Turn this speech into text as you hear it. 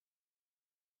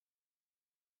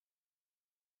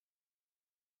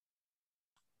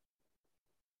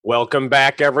Welcome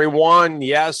back, everyone.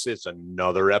 Yes, it's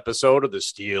another episode of the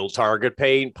Steel Target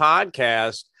Paint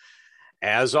Podcast.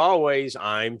 As always,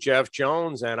 I'm Jeff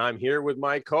Jones, and I'm here with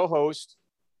my co-host,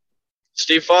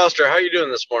 Steve Foster. How you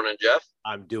doing this morning, Jeff?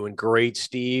 I'm doing great,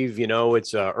 Steve. You know,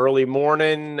 it's early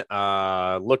morning.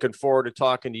 Looking forward to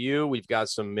talking to you. We've got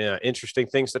some interesting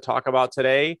things to talk about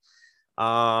today.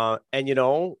 And, you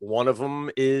know, one of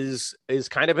them is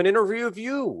kind of an interview of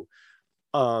you.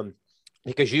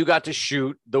 Because you got to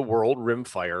shoot the World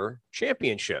Rimfire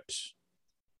Championships.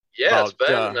 Yeah, it's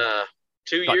been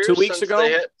 2 years 2 weeks since ago.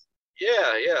 they had.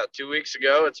 Yeah, 2 weeks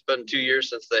ago. It's been 2 years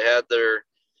since they had their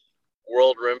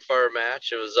World Rimfire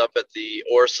match. It was up at the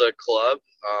Orsa Club,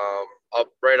 up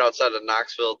right outside of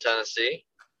Knoxville, Tennessee.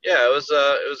 Yeah, it was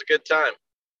a good time.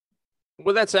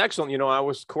 Well, that's excellent. You know, I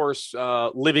was, of course,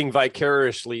 living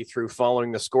vicariously through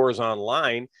following the scores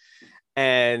online.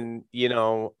 And, you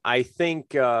know, I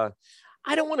think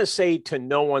I don't want to say to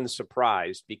no one's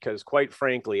surprise, because quite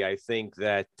frankly, I think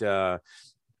that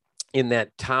in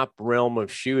that top realm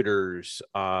of shooters,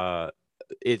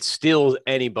 it's still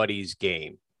anybody's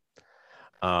game.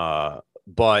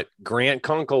 But Grant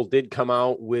Kunkel did come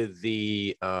out with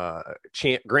the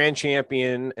grand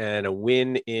champion and a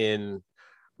win in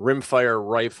Rimfire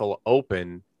Rifle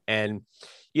Open. And,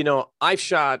 you know, I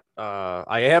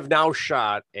have now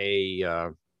shot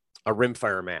a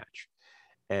Rimfire match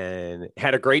and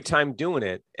had a great time doing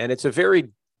it. And it's a very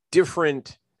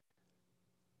different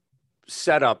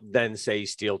setup than, say,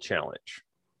 Steel Challenge.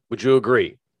 Would you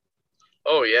agree?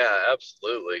 Oh yeah,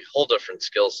 absolutely. Whole different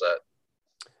skill set.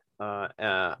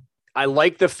 I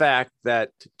like the fact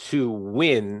that to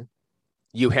win,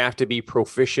 you have to be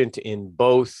proficient in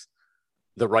both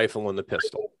the rifle and the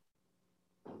pistol.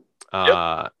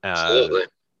 Absolutely.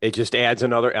 It just adds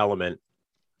another element.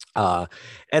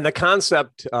 And the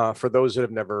concept, for those that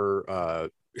have never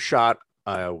shot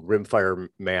a rimfire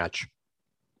match,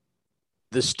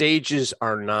 the stages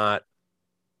are not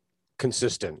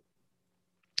consistent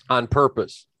on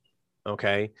purpose.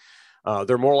 Okay.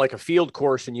 They're more like a field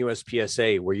course in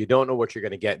USPSA, where you don't know what you're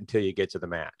going to get until you get to the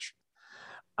match.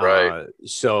 Right.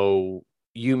 So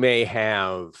you may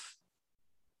have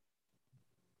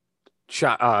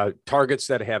targets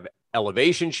that have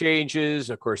elevation changes.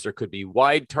 Of course, there could be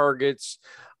wide targets.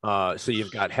 So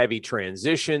you've got heavy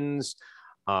transitions.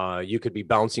 You could be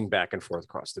bouncing back and forth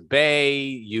across the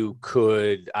bay.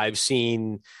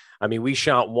 We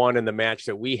shot one in the match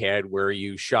that we had where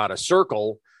you shot a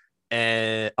circle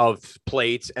of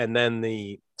plates, and then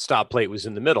the stop plate was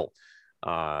in the middle.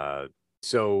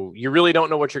 So you really don't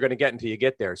know what you're going to get until you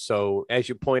get there. So as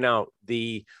you point out,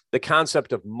 the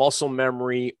concept of muscle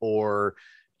memory, or,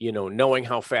 you know, knowing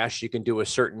how fast you can do a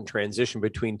certain transition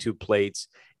between two plates,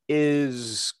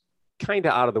 is kind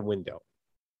of out of the window.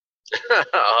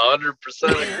 100%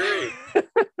 agree.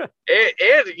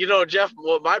 and you know, Jeff,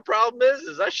 what my problem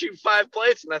is I shoot 5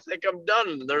 plates and I think I'm done,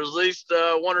 and there's at least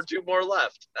 1 or 2 more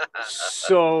left.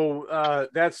 So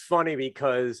that's funny,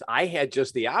 because I had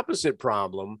just the opposite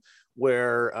problem,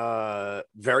 where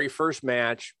very first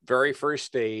match, very first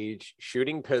stage,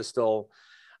 shooting pistol,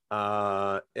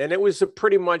 and it was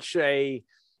pretty much a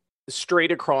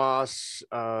straight across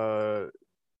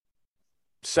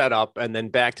setup, and then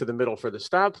back to the middle for the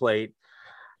stop plate.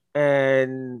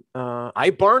 And I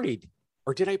barneyed.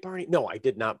 Or did I barney? No, I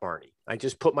did not barney. I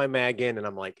just put my mag in, and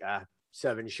I'm like,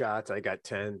 7 shots. I got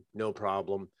 10, no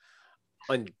problem.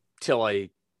 Until I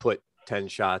put 10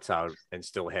 shots out and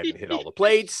still hadn't hit all the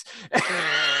plates.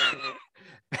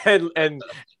 and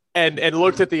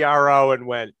looked at the RO and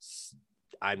went,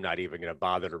 I'm not even going to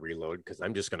bother to reload, because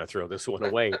I'm just going to throw this one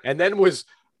away. And then was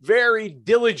very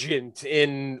diligent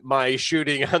in my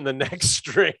shooting on the next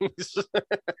strings.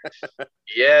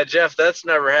 Yeah, Jeff, that's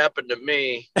never happened to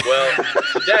me.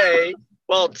 Today,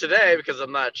 because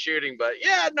I'm not shooting, but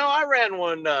yeah, no, I ran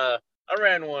one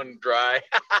dry.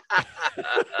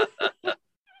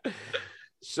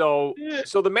 So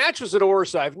the match was at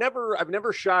Orsa. I've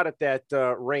never shot at that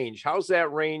range. How's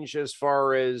that range as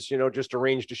far as, you know, just a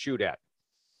range to shoot at?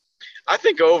 I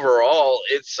think overall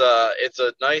it's a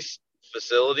nice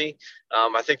facility.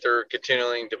 I think they're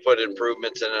continuing to put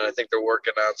improvements in it. I think they're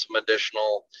working on some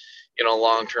additional, you know,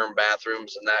 long-term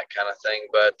bathrooms and that kind of thing.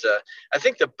 But I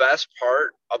think the best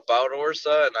part about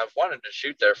Orsa, and I've wanted to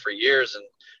shoot there for years, and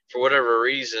for whatever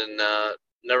reason,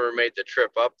 never made the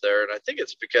trip up there. And I think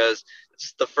it's because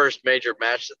it's the first major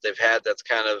match that they've had that's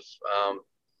kind of,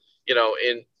 you know,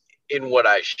 in what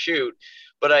I shoot.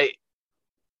 But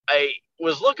I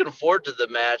was looking forward to the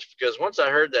match, because once I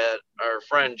heard that our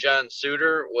friend John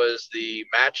Suter was the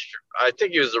match, I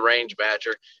think he was the range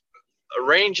matcher.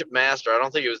 range master. I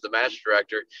don't think he was the match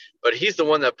director, but he's the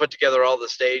one that put together all the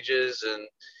stages,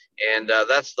 and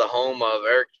that's the home of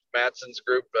Eric Matson's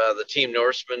group, the Team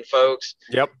Norseman folks.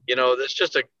 Yep. That's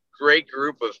just a great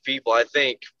group of people. I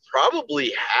think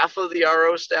probably half of the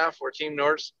RO staff were Team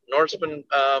Norseman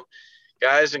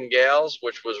guys and gals,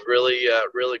 which was really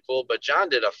really cool. But John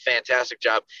did a fantastic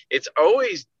job. It's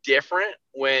always different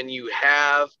when you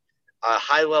have a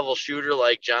high level shooter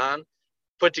like John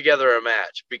put together a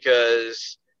match,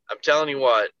 because I'm telling you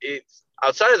what, it's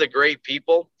outside of the great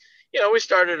people. We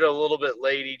started a little bit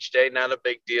late each day, not a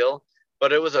big deal,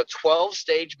 but it was a 12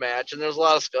 stage match, and there's a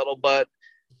lot of scuttlebutt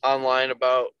online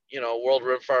about World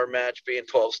Rimfire match being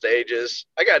 12 stages.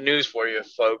 I got news for you,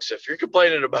 folks. If you're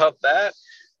complaining about that,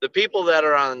 the people that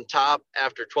are on top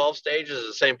after 12 stages are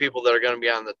the same people that are going to be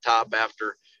on the top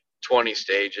after 20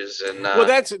 stages. And well,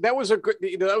 that was a good,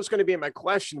 that was going to be my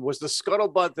question. Was the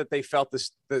scuttlebutt that they felt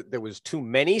that there was too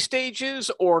many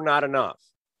stages or not enough?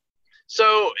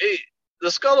 So the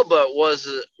scuttlebutt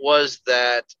was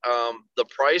that the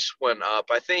price went up.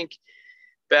 I think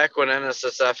back when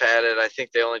NSSF had it, I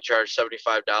think they only charged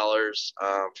 $75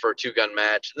 for a 2-gun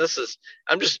match. And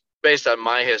I'm just based on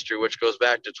my history, which goes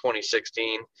back to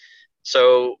 2016.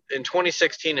 So in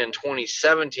 2016 and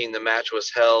 2017, the match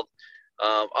was held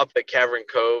up at Cavern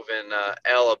Cove in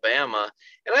Alabama.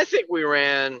 And I think we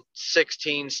ran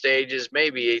 16 stages,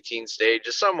 maybe 18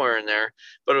 stages, somewhere in there.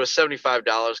 But it was $75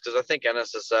 because I think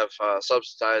NSSF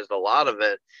subsidized a lot of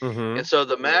it. Mm-hmm. And so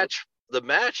the match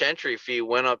entry fee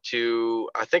went up to,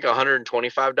 I think,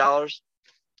 $125.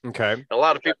 Okay. And a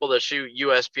lot of people that shoot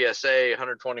USPSA,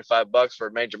 $125 for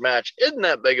a major match isn't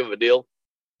that big of a deal.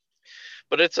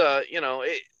 But it's so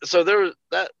there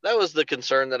that was the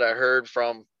concern that I heard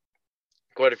from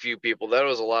quite a few people. That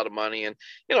was a lot of money, and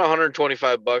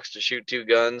 $125 to shoot 2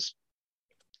 guns,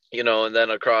 and then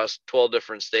across 12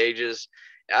 different stages.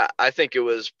 I think it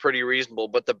was pretty reasonable.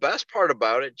 But the best part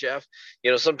about it, Jeff,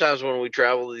 sometimes when we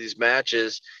travel to these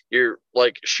matches, you're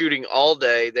like shooting all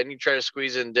day, then you try to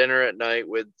squeeze in dinner at night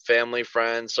with family,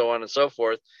 friends, so on and so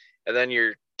forth, and then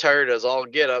you're tired as all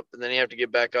get up, and then you have to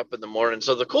get back up in the morning.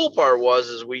 So the cool part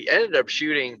is we ended up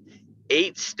shooting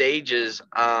 8 stages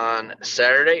on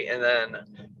Saturday and then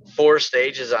 4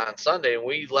 stages on Sunday, and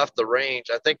we left the range.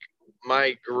 I think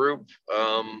my group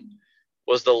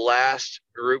was the last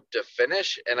group to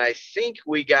finish, and I think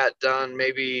we got done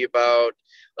maybe about,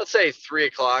 let's say,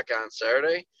 3:00 on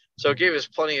Saturday. So it gave us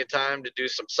plenty of time to do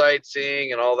some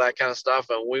sightseeing and all that kind of stuff,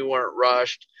 and we weren't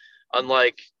rushed.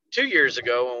 Unlike 2 years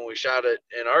ago when we shot it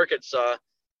in Arkansas,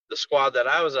 the squad that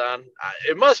I was on,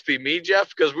 it must be me, Jeff,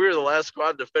 because we were the last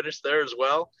squad to finish there as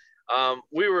well.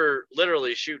 We were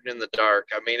literally shooting in the dark.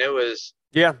 I mean, it was.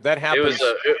 Yeah, that happens.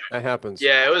 That happens.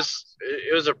 Yeah, it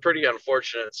was a pretty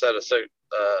unfortunate set of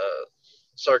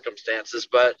circumstances,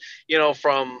 but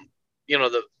from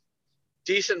the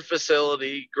decent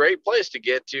facility, great place to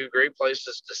get to, great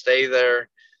places to stay there.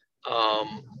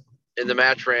 And the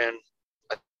match ran,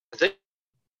 I think,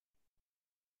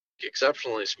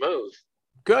 exceptionally smooth.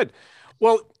 Good.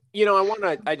 Well,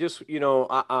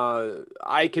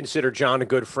 I consider John a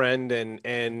good friend, and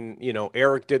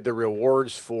Eric did the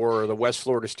rewards for the West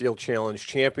Florida Steel Challenge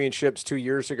Championships 2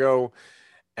 years ago,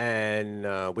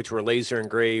 and which were laser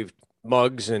engraved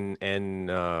mugs and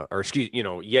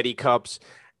Yeti cups,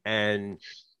 and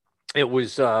it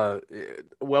was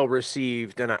well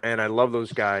received, and I love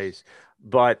those guys.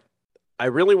 But I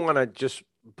really want to just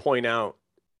point out,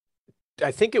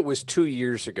 I think it was 2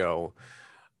 years ago.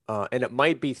 And it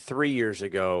might be 3 years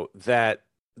ago, that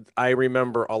I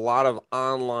remember a lot of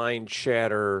online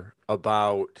chatter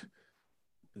about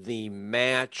the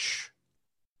match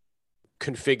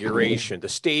configuration, the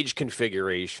stage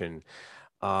configuration.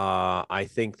 I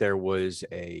think there was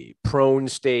a prone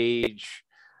stage.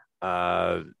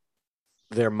 There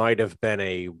might have been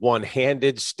a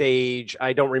one-handed stage.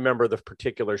 I don't remember the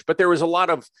particulars, but there was a lot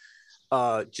of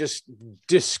just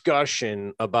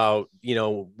discussion about,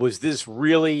 was this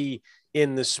really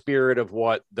in the spirit of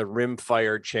what the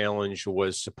Rimfire Challenge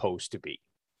was supposed to be?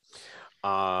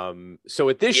 So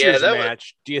at this year's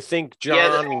match, do you think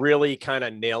John really kind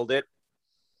of nailed it?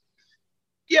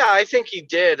 Yeah, I think he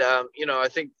did. I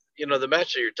think, the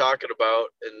match that you're talking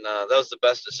about, and that was the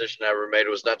best decision I ever made,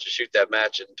 was not to shoot that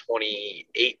match in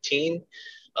 2018.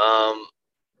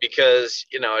 Because,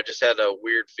 I just had a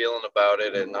weird feeling about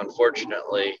it. And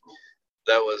unfortunately,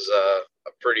 that was a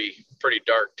pretty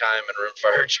dark time in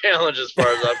Rimfire Challenge as far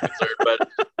as I'm concerned.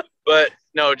 But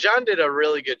no, John did a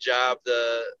really good job.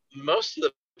 Most of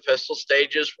the pistol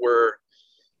stages were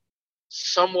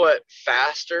somewhat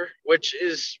faster, which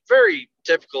is very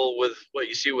typical with what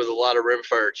you see with a lot of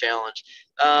Rimfire Challenge.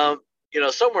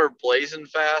 some were blazing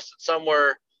fast and some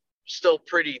were still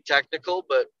pretty technical,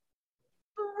 but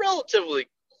relatively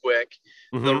quick.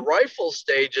 The Mm-hmm. rifle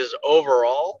stages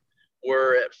overall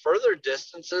were at further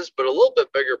distances, but a little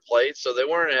bit bigger plates, so they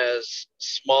weren't as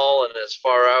small and as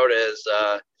far out as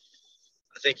I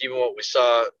think even what we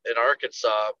saw in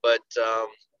Arkansas. But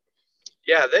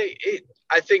yeah,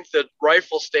 I think the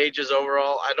rifle stages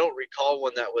overall, I don't recall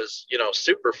when that was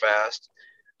super fast.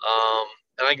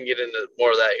 And I can get into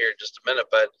more of that here in just a minute,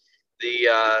 but the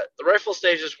rifle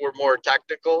stages were more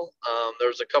technical. There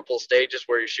was a couple of stages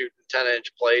where you're shooting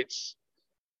 10-inch plates.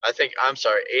 I'm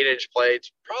sorry, 8-inch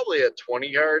plates, probably at 20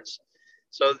 yards.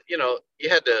 So you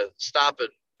had to stop and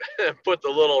put the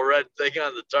little red thing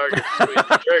on the target to squeeze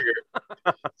the trigger.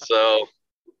 So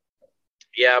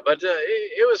yeah, but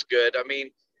it was good. I mean,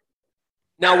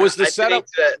 Now, was the I setup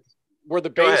think that were the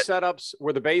base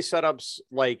setups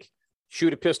like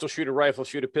shoot a pistol, shoot a rifle,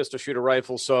 shoot a pistol, shoot a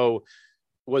rifle? So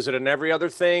was it an every other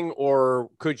thing, or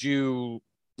could you,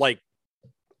 like,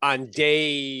 on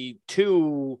day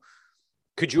 2,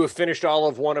 could you have finished all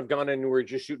of one of gun and were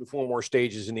just shooting 4 more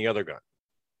stages in the other gun?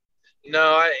 No,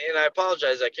 I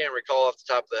apologize. I can't recall off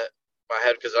the top of my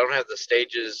head because I don't have the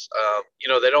stages.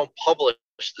 They don't publish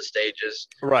the stages,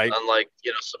 Right. unlike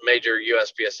some major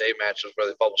USPSA matches where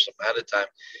they publish them ahead of time.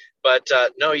 But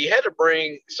no, you had to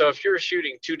bring. So if you were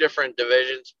shooting 2 different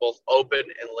divisions, both open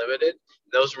and limited,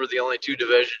 those were the only 2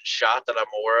 divisions shot that I'm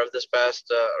aware of this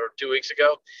past or 2 weeks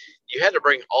ago. You had to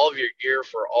bring all of your gear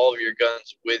for all of your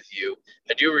guns with you.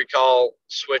 I do recall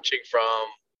switching from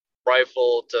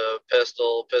rifle to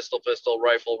pistol, pistol, pistol,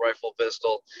 rifle, rifle,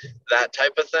 pistol, that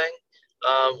type of thing.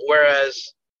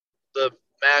 Whereas the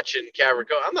match in Cavern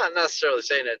Cove, I'm not necessarily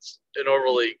saying it's an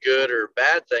overly good or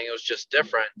bad thing. It was just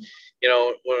different.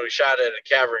 When we shot at a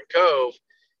Cavern Cove,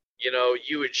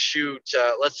 you would shoot,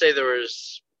 let's say there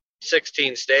was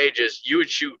 16 stages, you would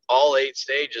shoot all 8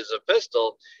 stages of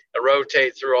pistol and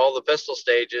rotate through all the pistol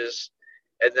stages.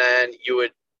 And then your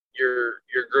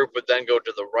group would then go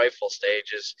to the rifle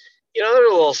stages. There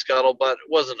was a little scuttlebutt. It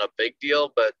wasn't a big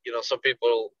deal, but some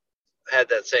people had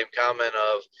that same comment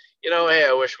of, hey,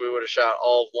 I wish we would have shot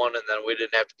all of one and then we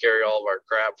didn't have to carry all of our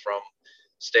crap from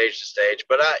stage to stage.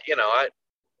 But I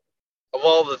of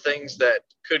all the things that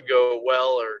could go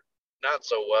well or not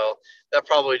so well, that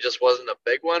probably just wasn't a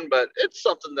big one. But it's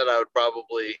something that I would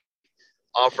probably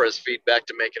offer as feedback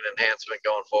to make an enhancement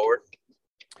going forward.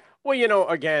 Well,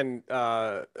 again,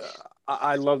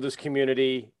 I love this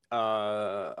community.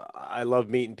 I love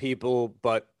meeting people,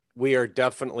 but we are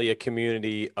definitely a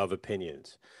community of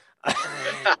opinions.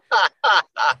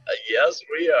 Yes,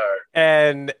 we are.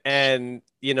 And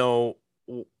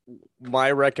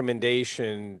my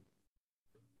recommendation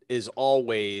is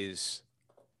always,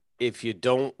 if you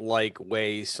don't like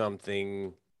way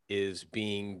something is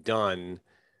being done,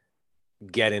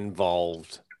 get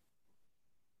involved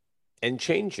and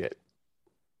change it.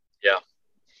 Yeah.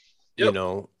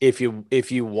 Yep. If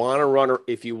you want to run, or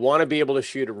if you want to be able to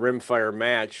shoot a rimfire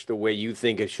match the way you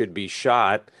think it should be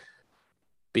shot,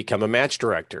 become a match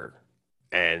director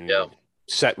and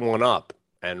set one up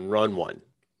and run one.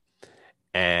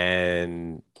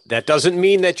 And that doesn't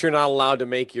mean that you're not allowed to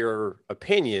make your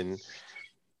opinion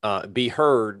be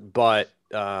heard, but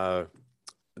the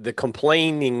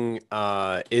complaining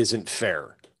isn't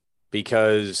fair,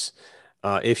 because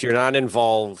if you're not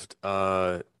involved,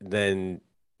 then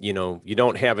you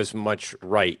don't have as much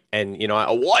right. And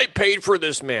I paid for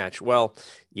this match. Well,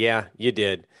 yeah, you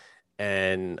did.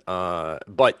 And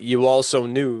but you also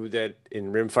knew that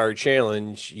in Rimfire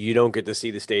Challenge, you don't get to see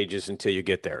the stages until you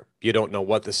get there. You don't know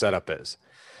what the setup is.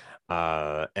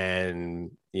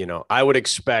 And I would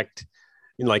expect,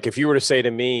 like, if you were to say to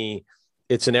me,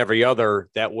 it's an every other,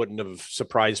 that wouldn't have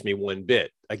surprised me one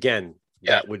bit. Again,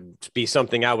 that would be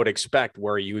something I would expect,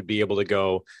 where you would be able to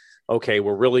go, okay,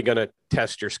 we're really going to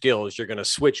test your skills. You're going to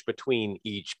switch between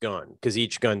each gun, because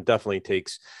each gun definitely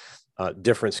takes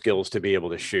different skills to be able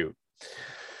to shoot.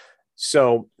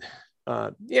 So,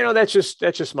 that's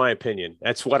just my opinion.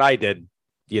 That's what I did.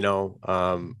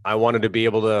 I wanted to be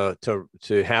able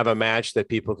to have a match that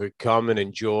people could come and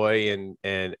enjoy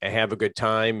and have a good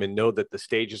time and know that the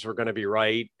stages were going to be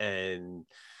right. And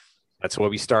that's why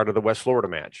we started the West Florida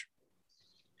match.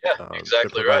 Yeah,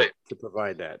 exactly right. To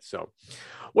provide that. So,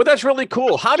 well, that's really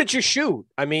cool. How did you shoot?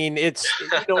 I mean, it's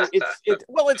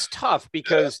tough,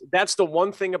 because that's the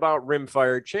one thing about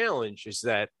Rimfire Challenge is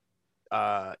that,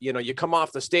 you come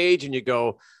off the stage and you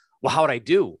go, well, how'd I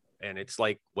do? And it's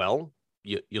like, well,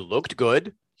 you looked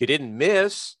good. You didn't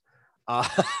miss,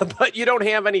 but you don't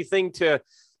have anything to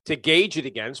gauge it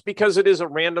against, because it is a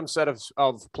random set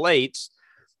of plates.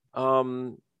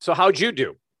 So how'd you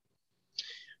do?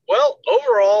 Well,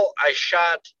 overall, I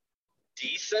shot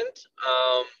decent.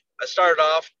 I started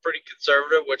off pretty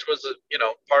conservative, which was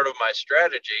part of my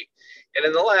strategy. And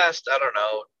in the last, I don't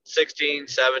know, 16,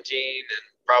 17, and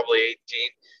probably 18,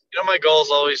 my goal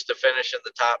is always to finish in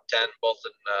the top 10, both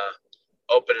in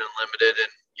open and limited.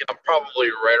 And, probably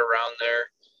right around there.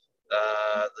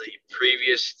 The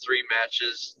previous three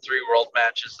world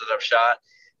matches that I've shot.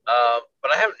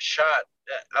 But I haven't shot,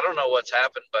 I don't know what's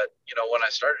happened, but, when I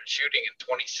started shooting in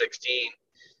 2016,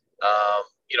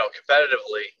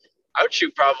 competitively, I would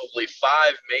shoot probably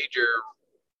 5 major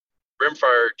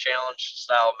rimfire challenge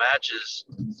style matches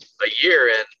a year,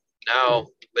 and now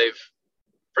they've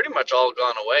pretty much all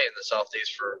gone away in the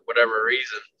Southeast for whatever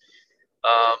reason.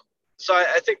 So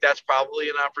I think that's probably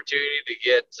an opportunity to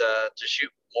get to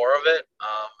shoot more of it,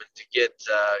 and to get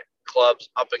clubs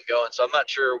up and going. So I'm not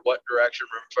sure what direction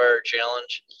Rimfire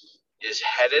Challenge is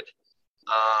headed,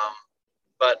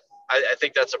 but I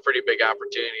think that's a pretty big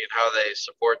opportunity in how they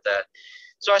support that.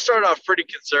 So I started off pretty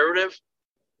conservative,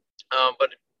 but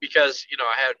because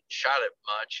I hadn't shot it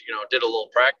much, did a little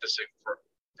practicing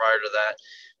prior to that.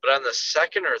 But on the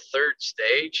second or third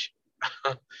stage,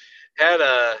 had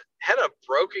a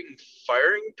broken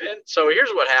firing pin. So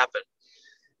here's what happened.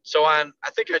 So I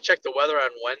think I checked the weather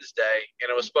on Wednesday, and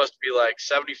it was supposed to be like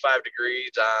 75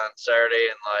 degrees on Saturday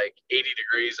and like 80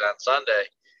 degrees on Sunday.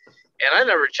 And I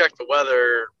never checked the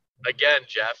weather again,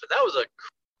 Jeff, and that was a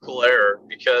cool error,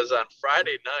 because on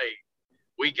Friday night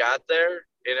we got there,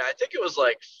 and I think it was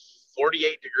like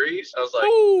 48 degrees. I was like,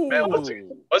 Ooh. man,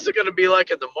 what's it going to be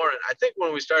like in the morning? I think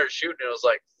when we started shooting, it was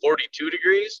like 42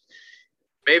 degrees.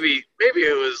 Maybe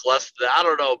it was less than that. I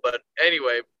don't know. But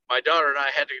anyway, my daughter and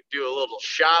I had to do a little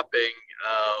shopping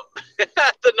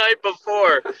the night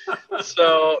before.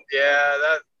 So, yeah,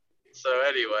 so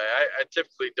anyway, I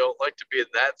typically don't like to be in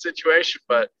that situation.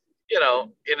 But,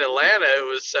 in Atlanta, it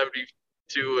was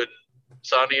 72 and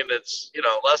sunny, and it's,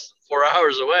 less than 4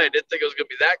 hours away. I didn't think it was going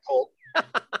to be that cold.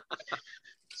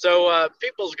 So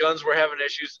people's guns were having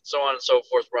issues and so on and so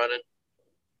forth running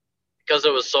because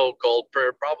it was so cold.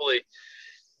 Probably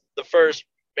the first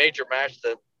major match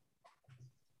that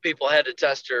people had to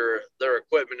test their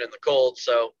equipment in the cold.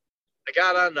 So I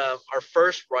got on our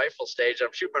first rifle stage.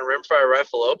 I'm shooting my rimfire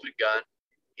rifle open gun,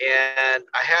 and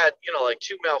I had, like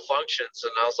 2 malfunctions,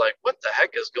 and I was like, what the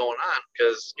heck is going on?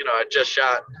 Because, I just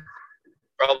shot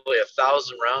probably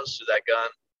 1,000 rounds through that gun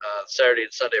Saturday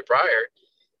and Sunday prior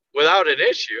without an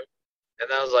issue.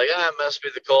 And I was like, it must be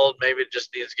the cold. Maybe it just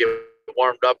needs to get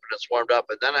warmed up, and it's warmed up.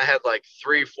 And then I had like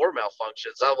 3-4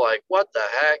 malfunctions. I'm like, what the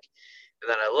heck? And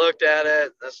then I looked at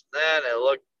it, this and that, and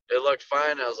it looked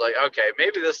fine. I was like, okay,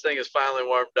 maybe this thing is finally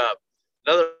warmed up.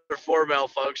 Another 4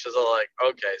 malfunctions. I'm like,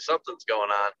 okay, something's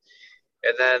going on.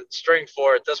 And then string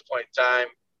 4 at this point in time,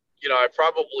 I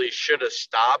probably should have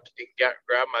stopped and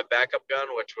grabbed my backup gun,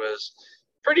 which was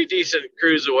pretty decent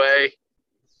cruise away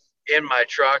in my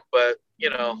truck. But,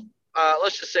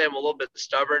 let's just say I'm a little bit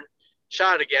stubborn.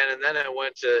 Shot again, and then I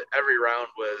went to every round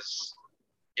was,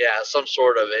 some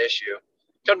sort of issue.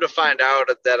 Come to find out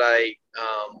that I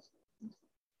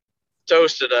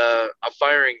toasted a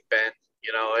firing pin.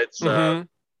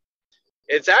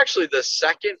 It's actually the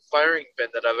second firing pin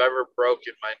that I've ever broke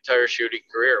in my entire shooting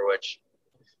career, which,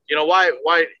 why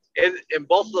in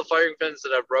both of the firing pins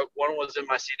that I broke, one was in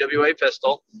my CWA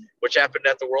pistol, which happened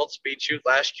at the World Speed Shoot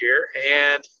last year,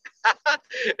 and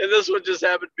and this one just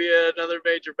happened to be another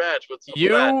major match with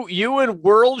you and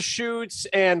world shoots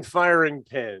and firing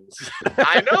pins.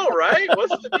 I know, right?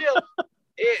 What's the deal?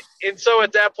 And so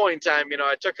at that point in time,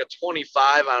 I took a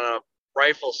 25 on a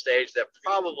rifle stage that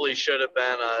probably should have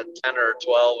been a 10 or a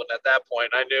 12, and at that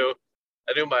point, I knew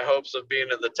my hopes of being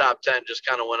in the top 10 just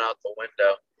kind of went out the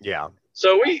window. Yeah.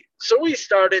 So we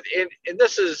started, and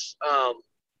this is I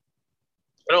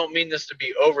don't mean this to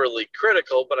be overly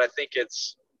critical, but I think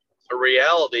it's a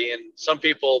reality. And some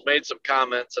people made some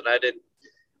comments, and I didn't,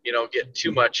 get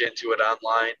too much into it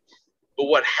online. But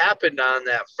what happened on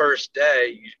that first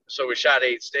day? So we shot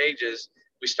 8 stages.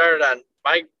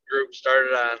 My group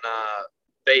started on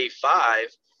Bay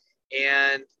 5,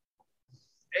 and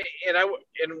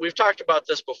we've talked about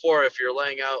this before. If you're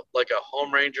laying out like a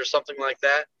home range or something like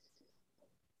that,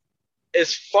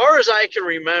 as far as I can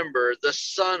remember, the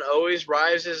sun always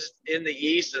rises in the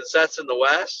east and sets in the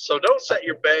west. So don't set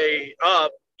your bay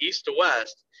up east to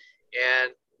west.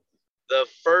 And the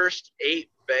first 8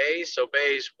 bays, so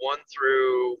bays 1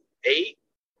 through 8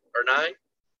 or 9,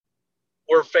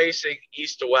 were facing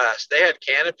east to west. They had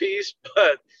canopies,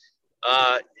 but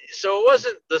so it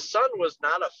wasn't, the sun was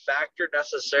not a factor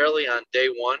necessarily on day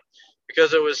 1,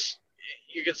 because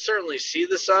you could certainly see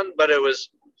the sun, but it was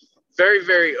very,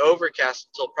 very overcast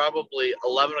until probably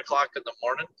 11 o'clock in the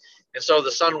morning. And so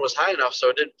the sun was high enough, so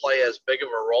it didn't play as big of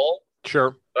a role.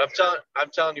 Sure. But I'm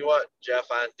telling you what, Jeff,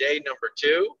 on day number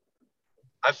 2,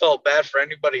 I felt bad for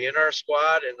anybody in our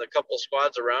squad and the couple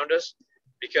squads around us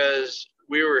because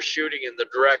we were shooting in the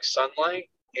direct sunlight.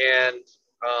 And,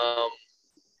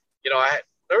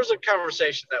 there was a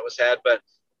conversation that was had, but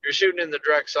you're shooting in the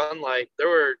direct sunlight. There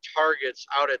were targets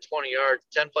out at 20 yards,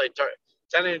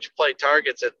 10-inch play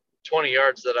targets at 20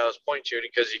 yards that I was point shooting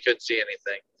because you couldn't see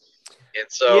anything. And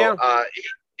so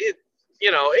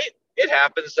it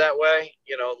happens that way,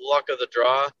 luck of the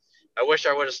draw. I wish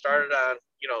I would have started on,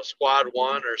 squad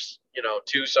 1 or,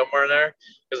 2 somewhere there,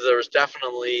 because there was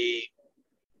definitely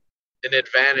an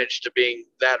advantage to being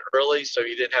that early, so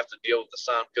you didn't have to deal with the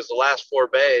sun, because the last 4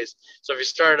 bays, so if you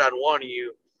started on 1,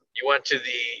 you went to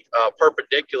the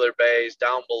perpendicular bays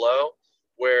down below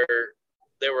where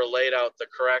they were laid out the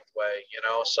correct way,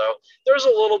 so there's a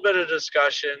little bit of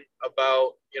discussion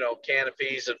about,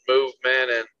 canopies and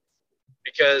movement, and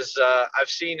because I've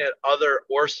seen at other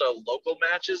ORSA local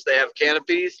matches, they have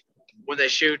canopies when they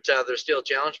shoot their Steel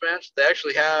Challenge match. They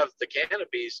actually have the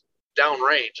canopies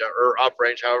downrange or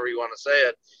uprange, however you want to say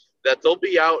it, that they'll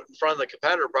be out in front of the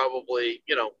competitor probably,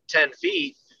 10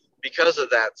 feet because of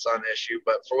that sun issue.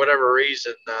 But for whatever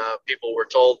reason, people were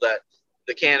told that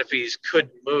the canopies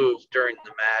couldn't move during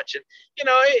the match. And,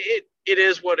 it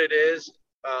is what it is.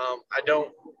 I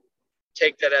don't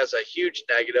take that as a huge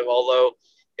negative, although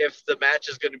if the match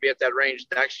is going to be at that range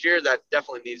next year, that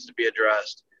definitely needs to be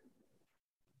addressed.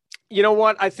 You know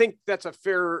what? I think that's a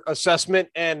fair assessment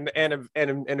and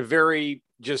a very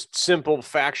just simple,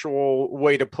 factual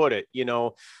way to put it.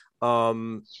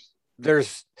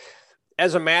 There's,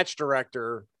 as a match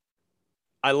director,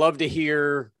 I love to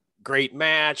hear great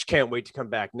match. Can't wait to come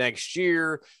back next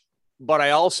year. But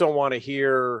I also want to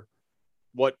hear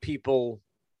what people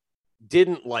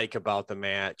didn't like about the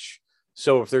match.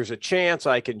 So if there's a chance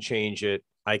I can change it,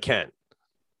 I can,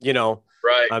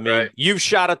 Right. I mean, You've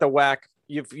shot at the WAC.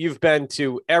 You've been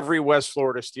to every West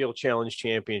Florida Steel Challenge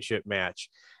Championship match,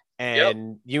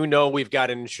 and we've got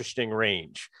an interesting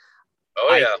range.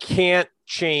 Oh, yeah. I can't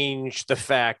change the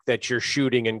fact that you're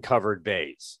shooting in covered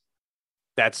bays.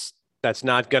 That's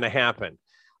not going to happen.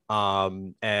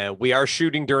 And we are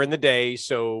shooting during the day.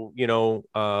 So,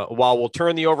 while we'll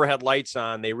turn the overhead lights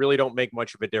on, they really don't make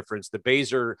much of a difference. The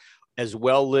bays are as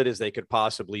well lit as they could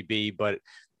possibly be, but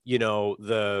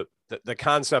the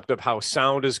concept of how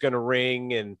sound is going to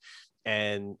ring and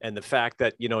the fact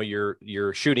that,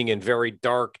 you're shooting in very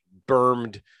dark,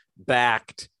 bermed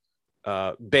backed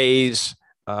bays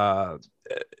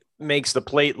makes the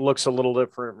plate looks a little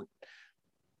different.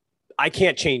 I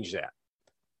can't change that.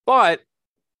 But,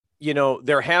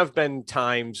 there have been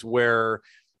times where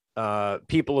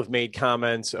people have made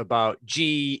comments about,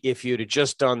 gee, if you'd have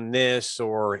just done this,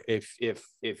 or if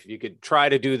you could try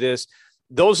to do this.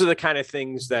 Those are the kind of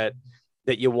things that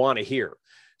you want to hear.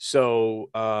 So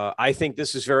I think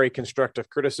this is very constructive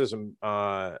criticism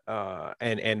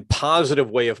and positive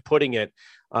way of putting it.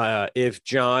 If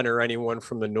John or anyone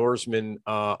from the Norseman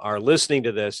are listening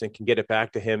to this and can get it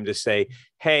back to him to say,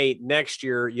 hey, next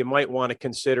year you might want to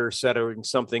consider setting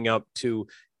something up to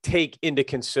take into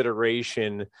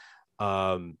consideration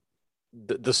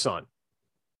the sun.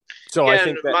 So I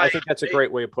think that's a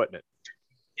great way of putting it.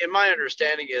 And my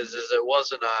understanding is it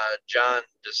wasn't a John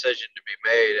decision to be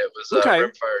made. It was a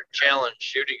Rimfire Challenge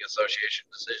Shooting Association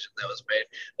decision that was made.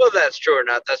 Whether that's true or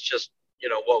not, that's just,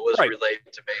 what was relayed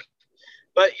to me.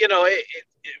 But,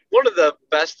 one of the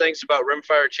best things about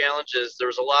Rimfire Challenge is there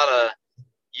was a lot of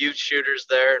youth shooters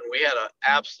there, and we had an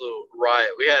absolute riot.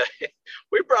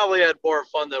 We probably had more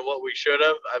fun than what we should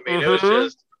have. I mean, it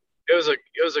was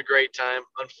a great time.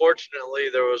 Unfortunately,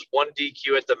 there was one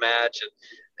DQ at the match, and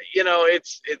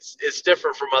it's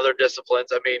different from other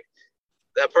disciplines. I mean,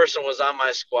 that person was on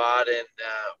my squad, and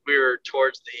we were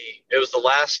it was the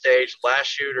last stage, last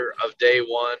shooter of day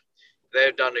 1. They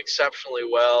had done exceptionally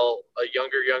well, a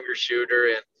younger shooter,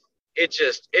 and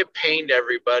it pained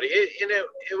everybody.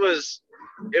 It was,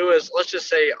 let's just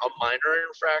say, a minor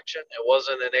infraction. It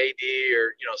wasn't an AD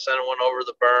or, sending one over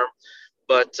the berm.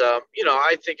 But,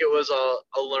 I think it was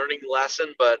a learning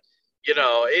lesson. But,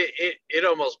 it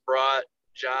almost brought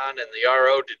John and the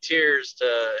RO to tears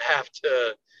to have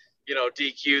to,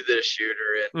 DQ this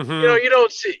shooter. And, you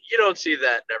don't see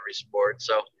that in every sport.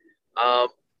 So,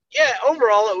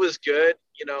 overall it was good.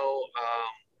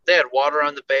 They had water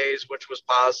on the bays, which was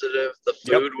positive. The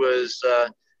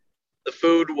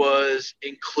food was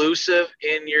inclusive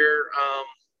in your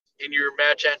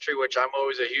match entry, which I'm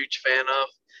always a huge fan of.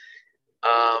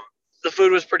 the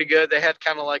food was pretty good. They had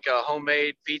kind of like a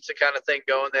homemade pizza kind of thing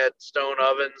going. They had stone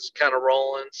ovens kind of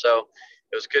rolling, so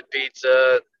it was good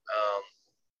pizza.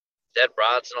 Dead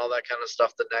brats and all that kind of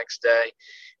stuff the next day.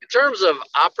 In terms of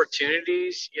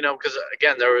opportunities, because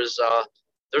again, there's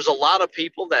a lot of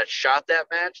people that shot that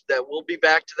match that will be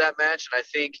back to that match, and I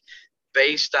think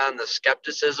based on the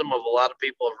skepticism of a lot of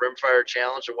people of Rimfire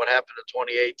Challenge and what happened in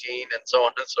 2018 and so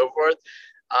on and so forth,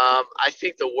 I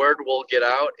think the word will get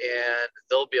out and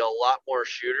there'll be a lot more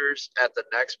shooters at the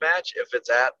next match if it's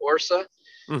at Orsa.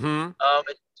 Mm-hmm.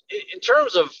 In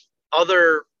terms of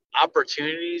other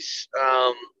opportunities,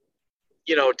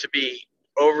 to be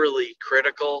overly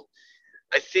critical,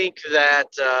 I think that,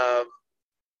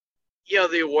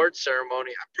 the award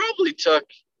ceremony, I probably took,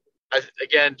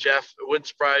 again, Jeff, it wouldn't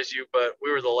surprise you, but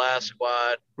we were the last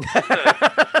squad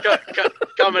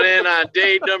coming in on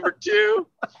day number 2.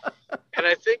 And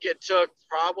I think it took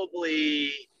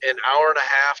probably an hour and a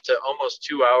half to almost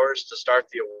 2 hours to start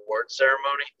the award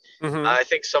ceremony. Mm-hmm. I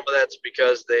think some of that's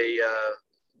because they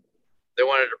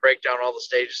wanted to break down all the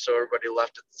stages so everybody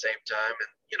left at the same time. And,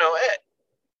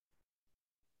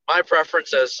 my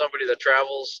preference as somebody that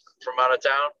travels from out of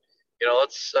town,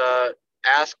 let's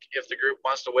ask if the group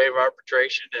wants to waive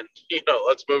arbitration and,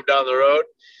 let's move down the road.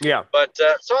 Yeah. But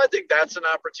so I think that's an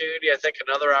opportunity. I think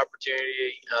another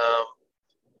opportunity,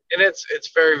 and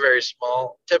it's very, very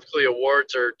small. Typically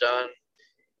awards are done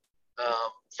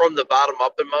from the bottom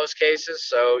up in most cases.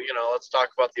 So, let's talk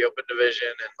about the open division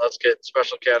and let's get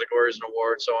special categories and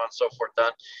awards, so on and so forth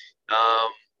done.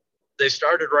 They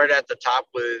started right at the top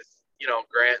with,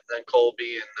 Grant, and then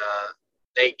Colby and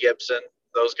Nate Gibson.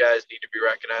 Those guys need to be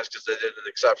recognized because they did an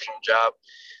exceptional job.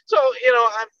 So,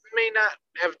 I may not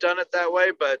have done it that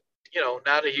way, but,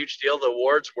 not a huge deal. The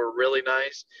awards were really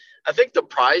nice. I think the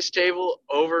prize table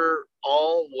overall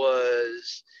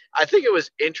I think it was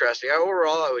interesting.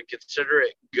 Overall, I would consider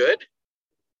it good.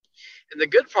 And the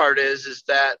good part is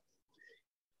that,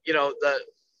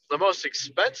 the most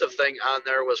expensive thing on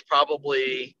there was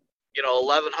probably,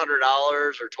 $1,100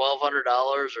 or $1,200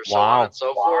 or so on and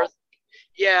so forth.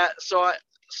 Yeah. So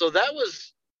that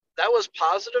was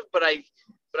positive, but I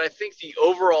think the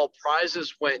overall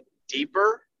prizes went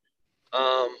deeper.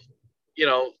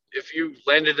 If you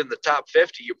landed in the top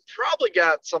 50, you probably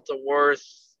got something worth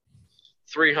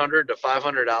 $300 to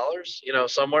 $500,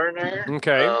 somewhere in there.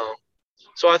 Okay.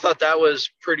 So I thought that was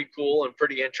pretty cool and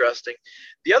pretty interesting.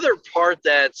 The other part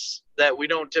that we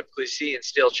don't typically see in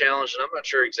Steel Challenge, and I'm not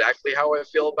sure exactly how I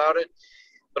feel about it,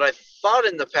 but I thought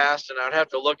in the past, and I'd have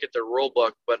to look at the rule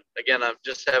book, but again, I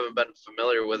just haven't been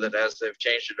familiar with it as they've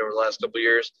changed it over the last couple of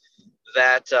years,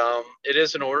 that it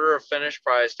is an order of finish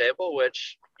prize table,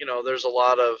 which, there's a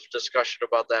lot of discussion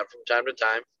about that from time to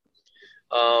time.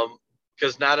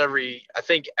 Because I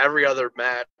think every other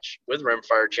match with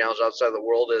Rimfire Challenge outside of the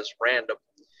world is random.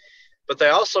 But they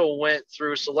also went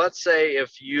through, so let's say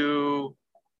if you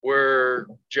were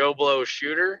Joe Blow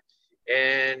shooter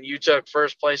and you took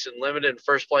first place in limited and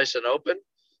first place in open,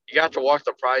 you got to walk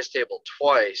the prize table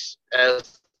twice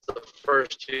as the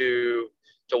first two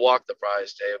to walk the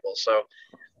prize table. So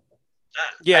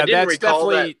yeah, that's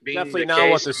definitely not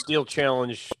what the Steel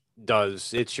Challenge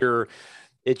does. It's your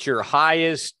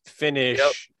highest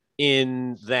finish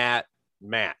in that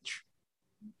match.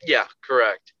 Yeah,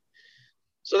 correct.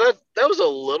 So that was a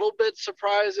little bit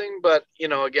surprising, but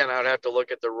again, I'd have to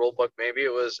look at the rule book. Maybe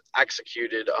it was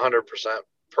executed 100%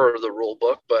 per the rule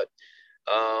book, but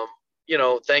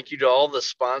thank you to all the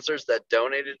sponsors that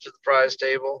donated to the prize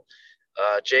table.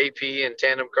 JP and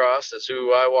Tandem Cross is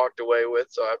who I walked away with,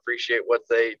 so I appreciate what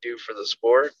they do for the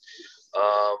sport.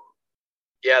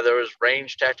 There was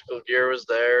Range Tactical Gear was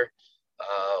there.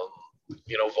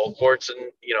 Volquartz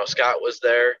and, Scott was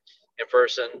there in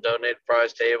person, donated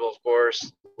prize table, of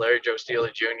course. Larry Joe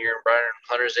Steely Jr. and Brian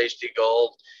Hunter's HD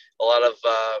Gold. A lot of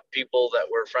people that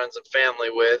we're friends and family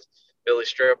with. Billy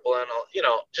Striplin,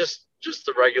 just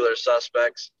the regular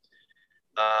suspects.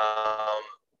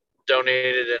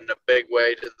 Donated in a big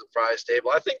way to the prize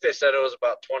table. I think they said it was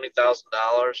about $20,000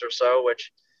 or so,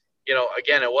 which,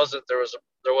 again, there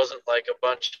wasn't like a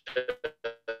bunch of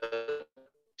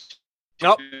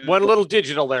Nope. Went a little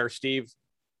digital there, Steve.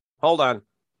 Hold on.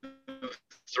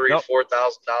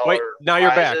 $4,000. Wait, now you're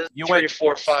back. You went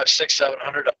 $300, $400,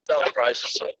 $500, $700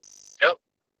 prizes. So, yep.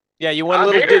 Yeah, you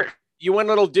went you went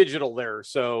a little digital there.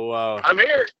 So I'm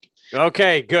here.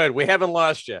 Okay, good. We haven't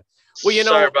lost you. Well,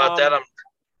 sorry about that. I'm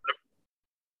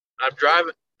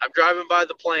driving by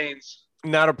the planes.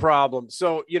 Not a problem.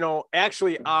 So,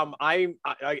 actually, I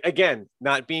again,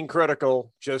 not being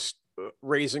critical, just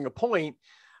raising a point.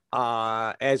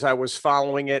 As I was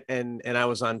following it and I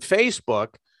was on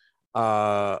Facebook,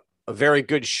 a very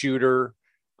good shooter.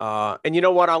 And you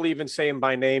know what? I'll even say him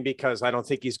by name because I don't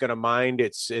think he's going to mind.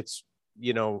 It's,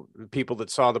 people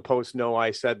that saw the post know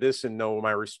I said this and know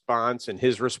my response and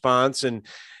his response. And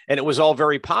it was all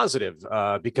very positive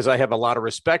because I have a lot of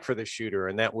respect for the shooter.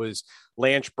 And that was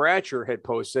Lance Bratcher had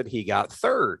posted he got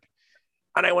third.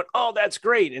 And I went, oh, that's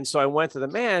great. And so I went to the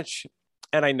match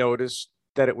and I noticed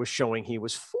that it was showing he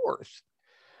was fourth.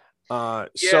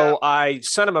 So I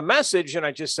sent him a message and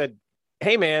I just said,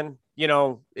 hey, man,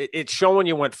 it's showing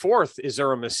you went fourth. Is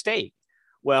there a mistake?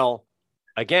 Well,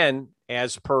 again,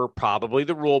 as per probably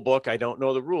the rule book, I don't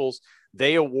know the rules,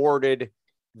 they awarded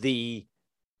the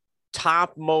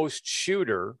topmost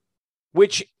shooter,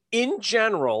 which in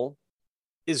general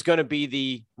is going to be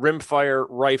the rimfire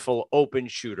rifle open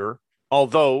shooter.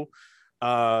 Although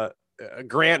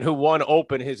Grant, who won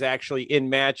open, has actually in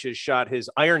matches shot his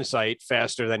iron sight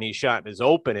faster than he shot in his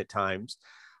open at times.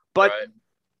 But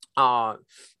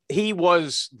he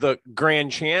was the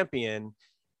grand champion,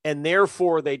 and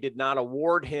therefore they did not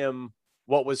award him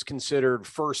what was considered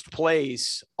first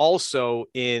place. Also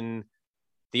in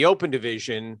the open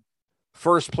division,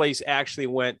 first place actually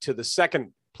went to the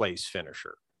second place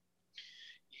finisher.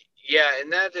 Yeah,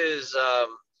 and that is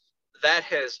that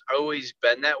has always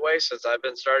been that way since I've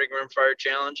been starting Rimfire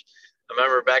Challenge. I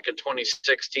remember back in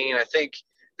 2016, I think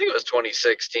it was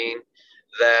 2016,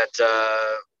 that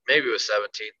maybe it was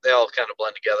 17. They all kind of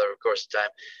blend together, of course, the time.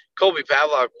 Colby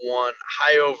Pavlok won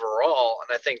high overall, and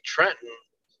I think Trenton,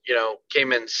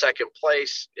 came in second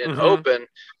place in open,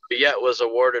 but yet was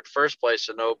awarded first place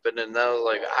in open. And I was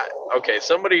like, okay,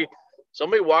 somebody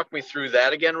walk me through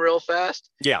that again real fast.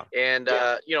 Yeah. And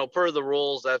per the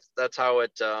rules, that's how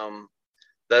it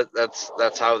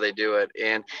that's how they do it.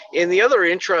 And the other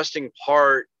interesting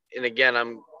part, and again,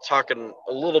 I'm talking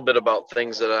a little bit about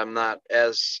things that I'm not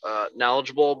as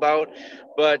knowledgeable about,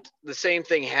 but the same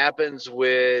thing happens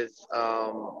with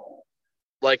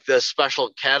like the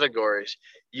special categories.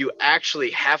 You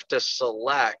actually have to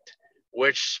select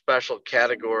which special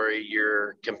category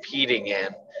you're competing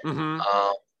in.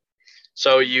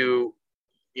 So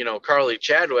Carly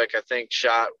Chadwick, I think,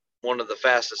 shot one of the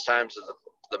fastest times of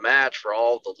the match for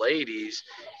all the ladies,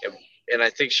 and I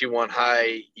think she won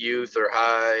high youth or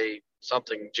high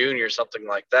something junior, something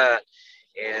like that.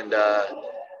 And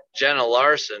Jenna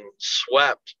Larson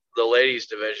swept the ladies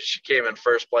division. She came in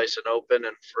first place in open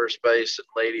and first place in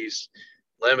ladies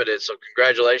limited. So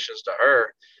congratulations to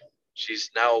her. She's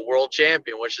now a world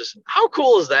champion, which is, how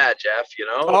cool is that, Jeff?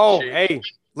 Hey,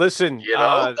 listen,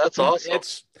 that's awesome.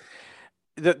 It's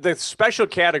the special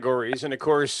categories. And of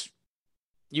course,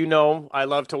 I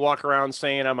love to walk around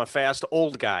saying I'm a fast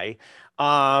old guy.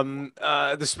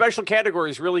 The special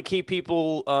categories really keep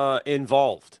people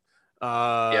involved.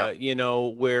 Where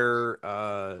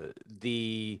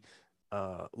the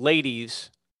ladies,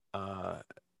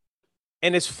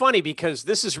 and it's funny because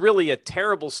this is really a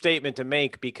terrible statement to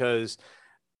make because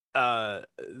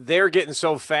they're getting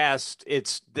so fast.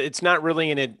 It's not really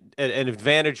an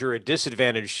advantage or a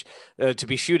disadvantage to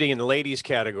be shooting in the ladies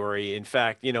category. In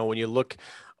fact, when you look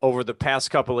over the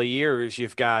past couple of years,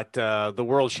 you've got the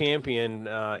world champion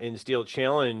in Steel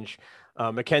Challenge,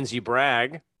 Mackenzie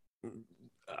Bragg,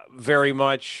 very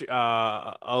much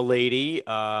a lady.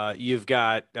 You've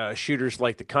got shooters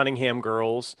like the Cunningham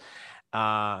girls.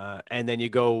 And then you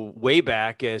go way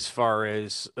back as far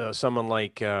as someone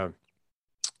like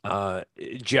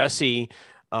Jessie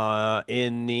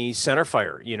in the center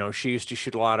fire. She used to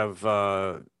shoot a lot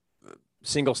of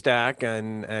single stack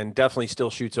and definitely still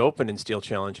shoots open in Steel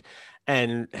Challenge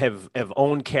and have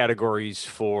owned categories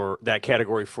for that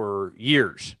category for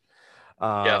years.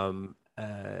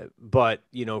 But,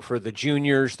 for the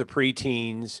juniors, the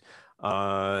preteens,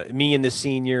 me and the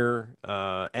senior,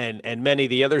 and many of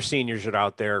the other seniors that are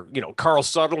out there, Carl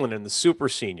Sutherland and the super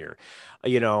senior,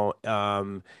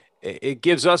 it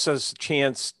gives us a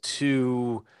chance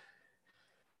to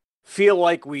feel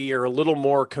like we are a little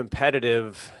more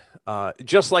competitive,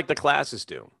 just like the classes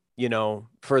do.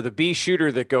 For the B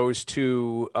shooter that goes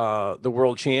to the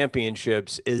world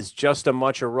championships is just as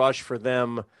much a rush for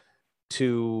them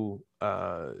to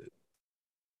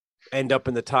end up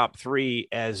in the top three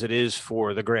as it is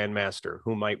for the grandmaster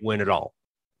who might win it all.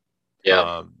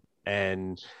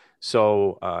 And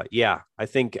so, I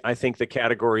think the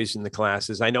categories in the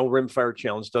classes, I know Rimfire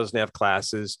Challenge doesn't have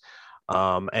classes.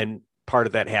 And part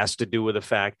of that has to do with the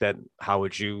fact that how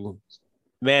would you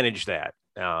manage that?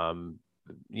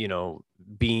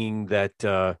 Being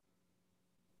that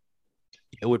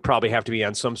It would probably have to be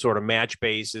on some sort of match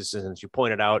basis. And as you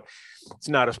pointed out, it's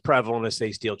not as prevalent as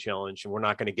say Steel Challenge, and we're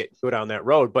not going to go down that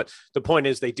road. But the point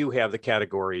is they do have the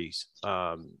categories.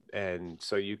 And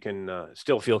so you can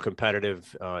still feel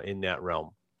competitive in that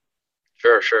realm.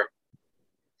 Sure, sure.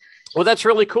 Well, that's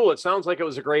really cool. It sounds like it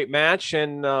was a great match,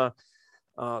 and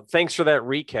thanks for that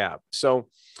recap. So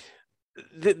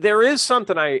there is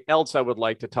something else I would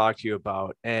like to talk to you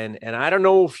about, and I don't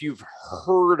know if you've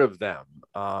heard of them.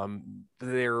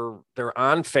 They're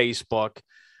on Facebook.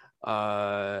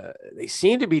 They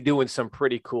seem to be doing some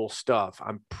pretty cool stuff.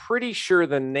 I'm pretty sure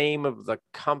the name of the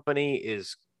company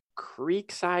is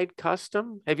Creekside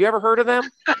Custom. Have you ever heard of them?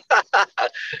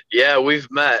 Yeah, we've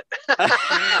met.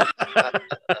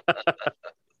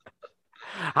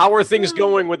 How are things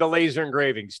going with the laser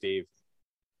engraving, Steve?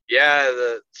 Yeah,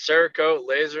 the Cerakote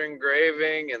laser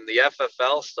engraving and the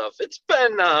FFL stuff. It's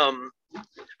been, I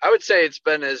would say it's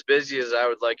been as busy as I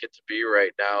would like it to be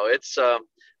right now. It's, I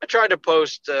try to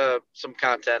post some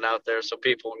content out there so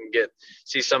people can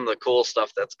see some of the cool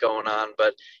stuff that's going on.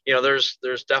 But there's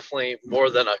definitely more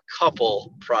than a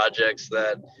couple projects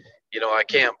that I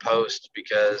can't post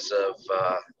because of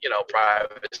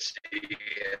privacy.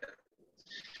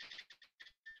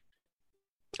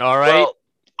 All right. Well,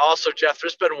 also, Jeff,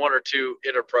 there's been one or two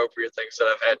inappropriate things that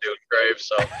I've had to engrave.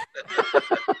 So,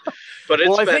 but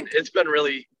it's been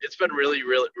really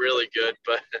good.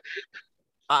 But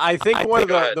I think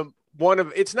one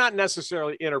of it's not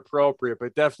necessarily inappropriate,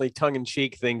 but definitely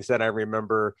tongue-in-cheek things that I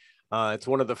remember. It's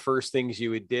one of the first things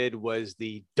you did was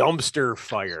the dumpster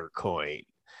fire coin.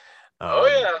 Oh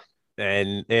yeah,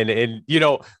 and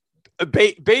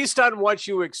based on what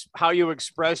how you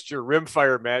expressed your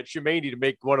rimfire match, you may need to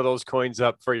make one of those coins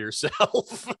up for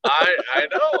yourself. I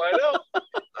know.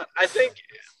 I think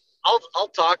I'll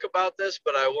talk about this,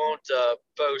 but I won't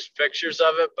post pictures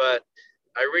of it. But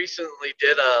I recently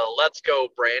did a Let's Go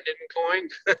Brandon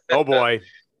coin. Oh boy.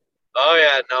 Oh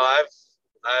yeah, no,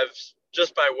 I've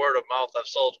just by word of mouth, I've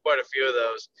sold quite a few of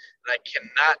those, and I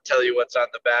cannot tell you what's on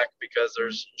the back because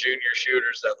there's junior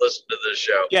shooters that listen to this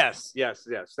show. Yes.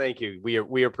 Thank you.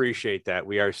 We appreciate that.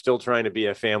 We are still trying to be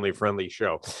a family-friendly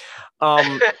show.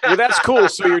 Well, that's cool.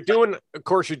 So you're doing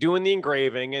the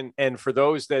engraving, and for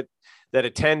those that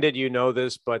attended,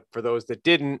 this, but for those that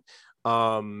didn't,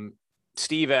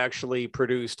 Steve actually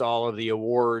produced all of the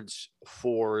awards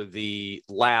for the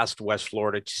last West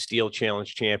Florida Steel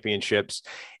Challenge Championships,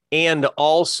 and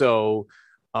also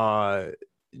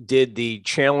did the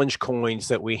challenge coins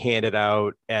that we handed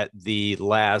out at the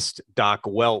last Doc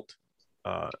Welt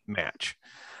match,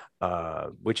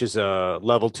 which is a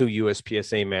level 2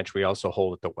 USPSA match we also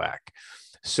hold at the WAC.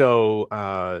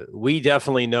 So we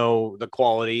definitely know the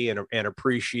quality and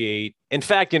appreciate. In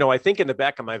fact, I think in the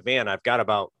back of my van, I've got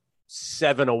about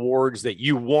 7 awards that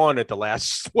you won at the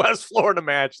last West Florida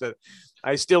match that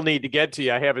I still need to get to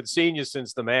you. I haven't seen you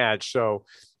since the match. So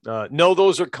no,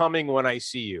 those are coming when I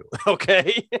see you.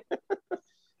 Okay.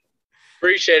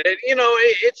 Appreciate it.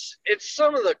 It's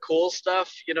some of the cool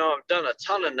stuff. I've done a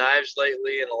ton of knives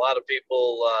lately, and a lot of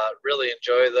people really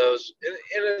enjoy those. And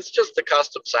it's just the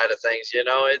custom side of things.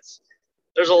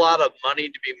 There's a lot of money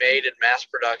to be made in mass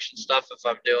production stuff if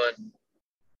I'm doing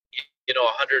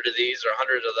 100 of these or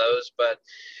 100 of those. But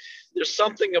there's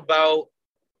something about,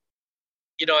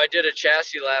 I did a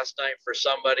chassis last night for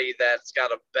somebody that's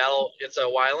got a bell. It's a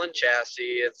Weiland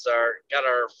chassis. It's got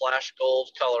our flash gold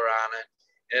color on it,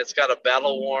 and it's got a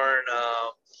battle worn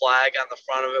flag on the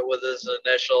front of it with his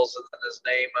initials and then his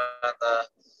name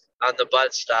on the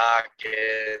buttstock.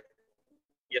 And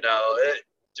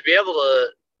to be able to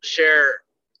share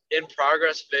in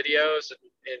progress videos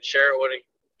and share it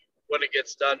when it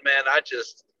gets done, man, I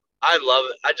love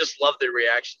it. I just love the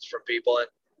reactions from people. And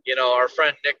our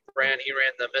friend Nick Brand, he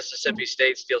ran the Mississippi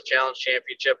State Steel Challenge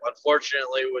Championship.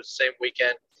 Unfortunately, it was the same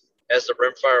weekend as the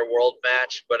Rimfire World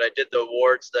match, but I did the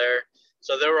awards there.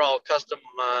 So they were all custom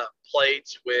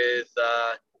plates with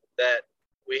that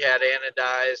we had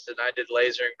anodized, and I did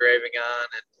laser engraving on,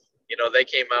 and they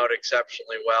came out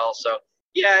exceptionally well. So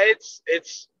yeah,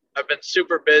 I've been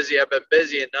super busy. I've been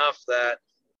busy enough that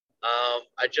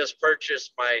I just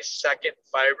purchased my second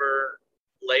fiber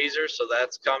laser, so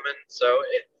that's coming. So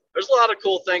there's a lot of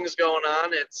cool things going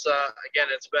on. It's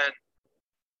it's been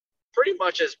pretty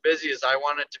much as busy as I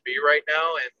want it to be right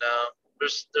now, and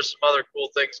there's some other cool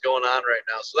things going on right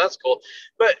now, so that's cool.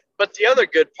 But the other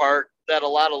good part that a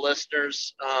lot of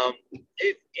listeners,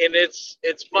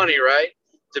 it's money, right,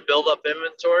 to build up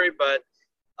inventory, but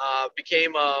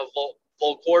became a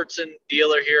Volquartsen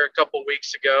dealer here a couple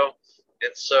weeks ago,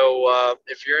 and so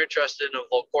if you're interested in a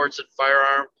Volquartsen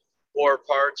firearm or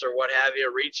parts or what have you,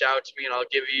 reach out to me and I'll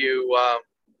give you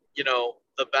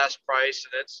the best price,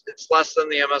 and it's less than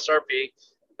the MSRP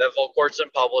that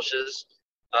Volquartsen publishes.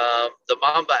 The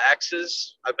Mamba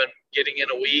X's, I've been getting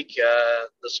in a week.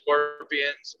 The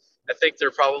Scorpions, I think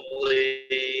they're probably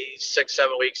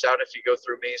 6-7 weeks out if you go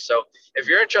through me. So if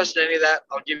you're interested in any of that,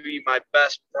 I'll give you my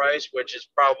best price, which is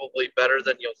probably better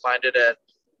than you'll find it at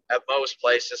most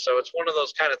places. So it's one of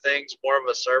those kind of things, more of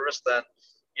a service than,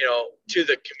 to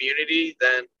the community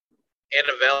than and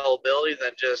availability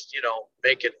than just,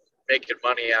 making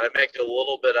money out of it. Make a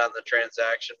little bit on the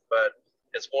transaction, but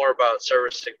it's more about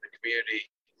servicing the community.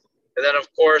 And then,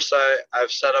 of course,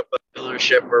 I've set up a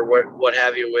dealership or what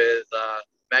have you with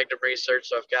Magnum Research.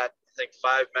 So I've got, I think,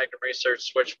 5 Magnum Research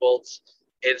switch bolts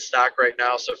in stock right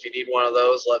now. So if you need one of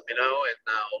those, let me know, and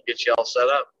we'll get you all set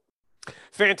up.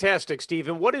 Fantastic,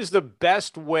 Stephen. What is the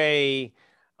best way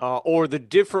or the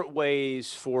different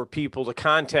ways for people to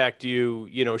contact you,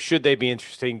 should they be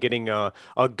interested in getting a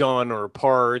gun or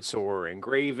parts or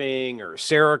engraving or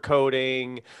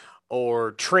Cerakoting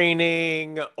or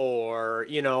training or,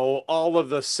 all of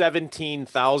the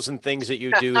 17,000 things that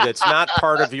you do that's not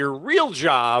part of your real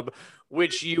job,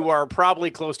 which you are probably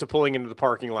close to pulling into the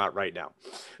parking lot right now?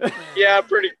 Yeah,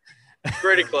 pretty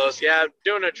close. Yeah,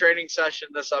 doing a training session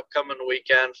this upcoming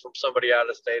weekend from somebody out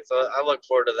of state. So I look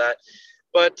forward to that.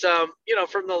 But,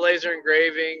 from the laser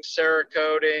engraving,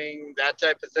 Cerakoting, that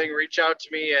type of thing, reach out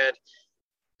to me at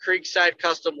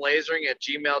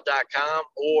creeksidecustomlasering@gmail.com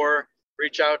or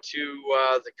reach out to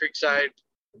the Creekside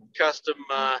Custom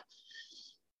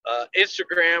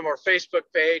Instagram or Facebook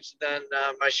page. Then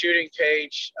my shooting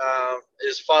page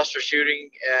is Foster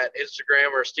Shooting at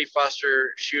Instagram or Steve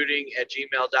Foster Shooting at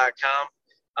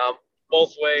gmail.com.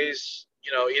 Both ways,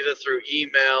 either through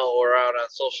email or out on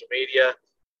social media.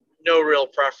 No real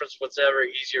preference. Whatever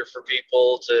easier for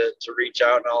people to reach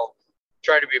out, and I'll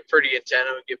try to be pretty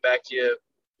attentive and get back to you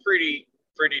pretty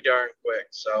darn quick.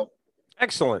 So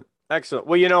excellent.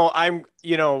 Well, I'm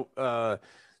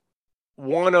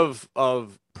one of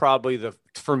probably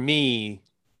for me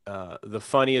the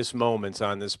funniest moments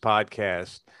on this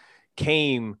podcast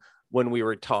came when we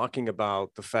were talking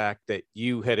about the fact that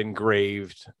you had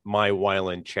engraved my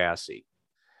Weiland chassis.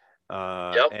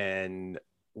 Yep. And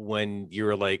when you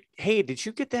were like, hey, did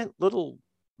you get that little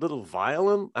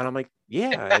violin? And I'm like,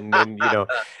 yeah. And then,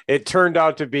 it turned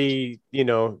out to be,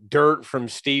 dirt from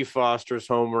Steve Foster's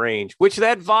home range, which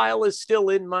that vial is still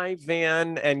in my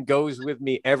van and goes with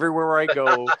me everywhere I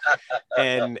go.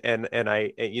 and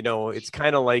I, it's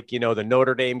kind of like, the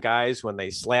Notre Dame guys, when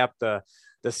they slap the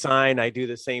sign, I do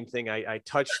the same thing. I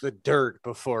touch the dirt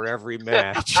before every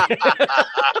match.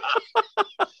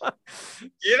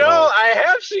 I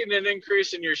have seen an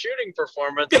increase in your shooting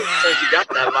performance since you got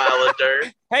that vial of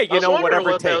dirt. Hey,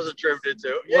 whatever what that was attributed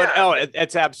to. Yeah.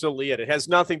 It's absolutely it. It has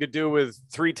nothing to do with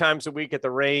 3 times a week at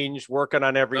the range, working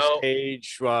on every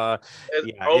stage.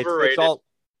 It's overrated.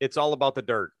 It's all about the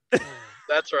dirt.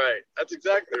 That's right. That's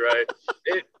exactly right.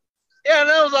 And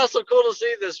that was also cool to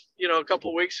see this, a couple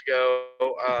of weeks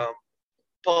ago.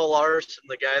 Paul Larson,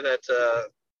 the guy that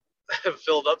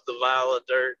filled up the vial of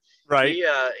dirt, right?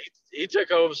 He took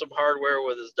home some hardware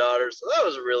with his daughter, so that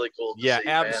was really cool to see.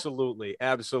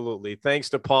 Absolutely. Thanks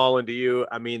to Paul and to you.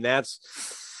 I mean,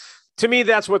 to me,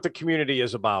 that's what the community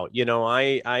is about.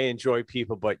 I enjoy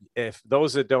people, but if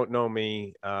those that don't know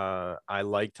me, I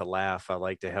like to laugh. I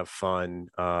like to have fun.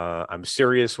 I'm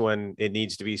serious when it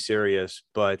needs to be serious.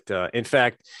 But in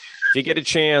fact, if you get a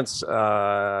chance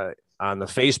on the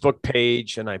Facebook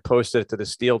page, and I posted it to the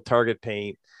Steel Target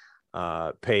Paint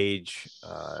page,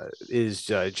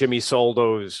 is Jimmy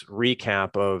Soldo's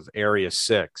recap of Area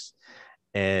 6.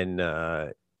 And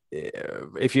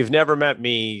if you've never met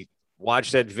me,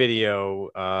 watch that video.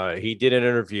 He did an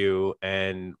interview,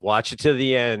 and watch it to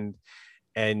the end,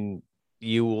 and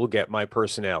you will get my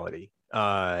personality.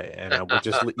 And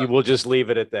we'll just leave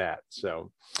it at that.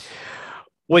 So,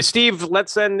 well, Steve,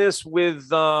 let's end this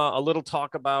with a little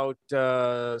talk about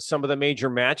some of the major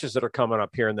matches that are coming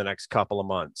up here in the next couple of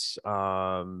months. Right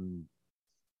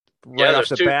off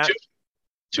the bat.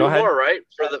 Two more, right?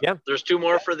 There's 2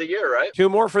 more for the year, right? 2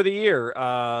 more for the year.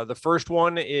 The first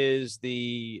one is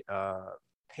the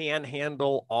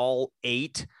Panhandle All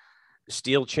 8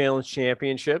 Steel Challenge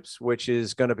Championships, which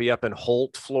is going to be up in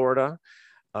Holt, Florida.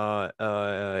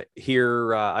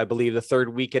 Here, I believe the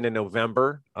 3rd weekend in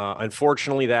November.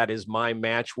 Unfortunately, that is my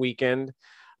match weekend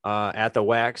at the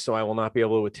WAC, so I will not be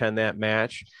able to attend that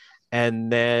match.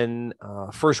 And then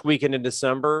first weekend in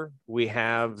December, we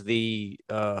have the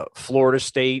Florida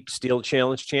State Steel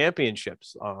Challenge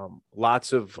Championships.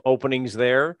 Lots of openings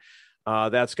there.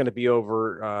 That's going to be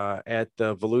over at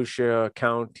the Volusia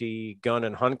County Gun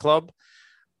and Hunt Club.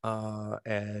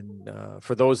 And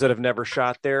for those that have never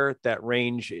shot there, that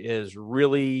range is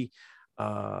really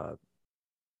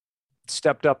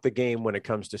stepped up the game when it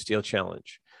comes to Steel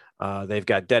Challenge. They've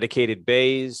got dedicated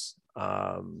bays.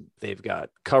 They've got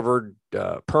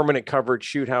permanent covered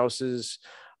shoot houses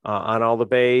on all the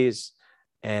bays,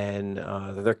 and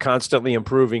they're constantly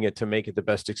improving it to make it the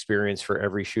best experience for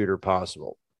every shooter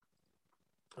possible.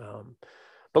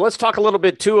 But let's talk a little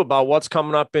bit too about what's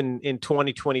coming up in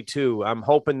 2022. I'm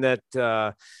hoping that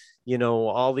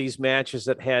all these matches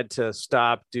that had to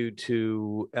stop due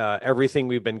to everything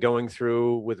we've been going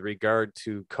through with regard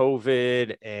to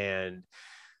COVID and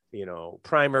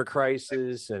primer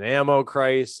crisis and ammo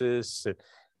crisis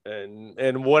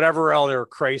and whatever other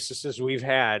crises we've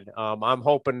had. I'm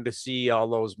hoping to see all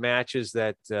those matches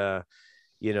that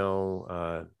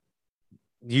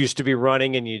used to be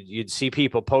running, and you'd see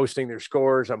people posting their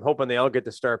scores. I'm hoping they all get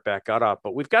to start back up.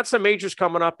 But we've got some majors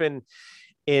coming up in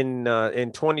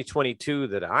 2022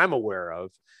 that I'm aware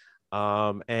of.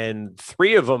 And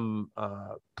 3 of them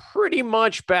pretty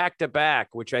much back to back,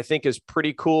 which I think is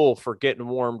pretty cool for getting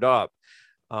warmed up.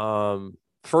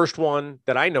 First one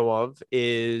that I know of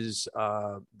is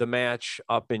the match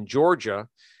up in Georgia,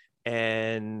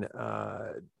 and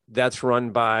that's run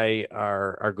by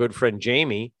our good friend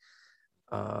Jamie.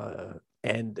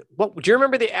 And what do you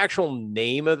remember the actual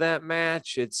name of that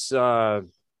match? It's it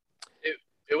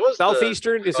was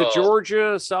Southeastern. Is it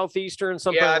Georgia Southeastern?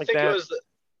 Something like that.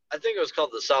 I think it was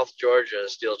called the South Georgia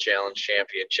Steel Challenge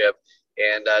Championship.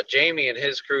 And Jamie and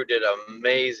his crew did an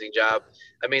amazing job.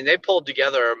 I mean, they pulled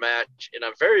together a match in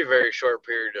a very, very short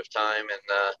period of time. And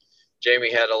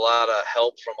Jamie had a lot of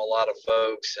help from a lot of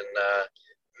folks. And,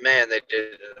 man, they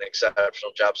did an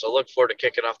exceptional job. So I look forward to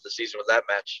kicking off the season with that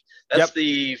match. That's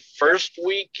the first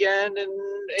weekend in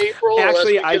April.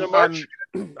 Actually,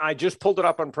 I just pulled it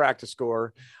up on Practice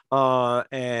Score,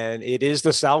 and it is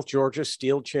the South Georgia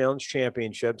Steel Challenge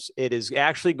Championships. It is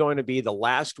actually going to be the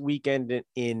last weekend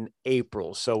in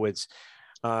April. So it's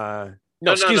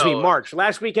March.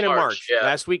 Last weekend in March. Yeah.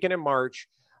 Last weekend in March,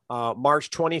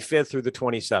 March 25th through the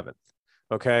 27th.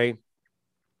 Okay.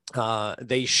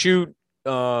 They shoot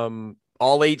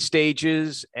all 8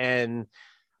 stages, and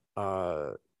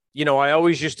I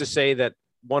always used to say that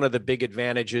one of the big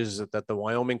advantages that the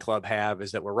Wyoming Club have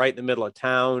is that we're right in the middle of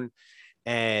town,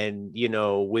 and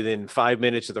within 5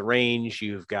 minutes of the range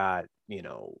you've got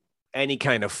any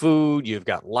kind of food, you've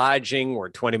got lodging, we're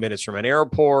 20 minutes from an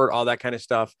airport, all that kind of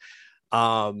stuff.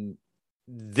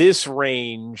 This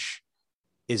range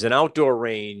is an outdoor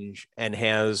range and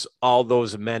has all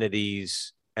those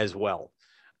amenities as well.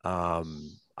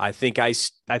 I think I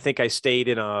stayed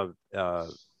in a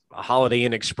Holiday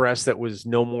Inn Express that was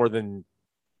no more than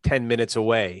 10 minutes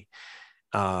away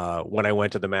when I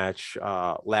went to the match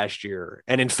last year.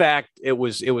 And in fact, it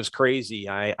was crazy.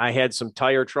 I had some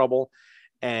tire trouble,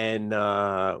 and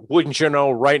wouldn't you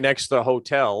know, right next to the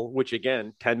hotel, which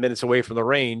again, 10 minutes away from the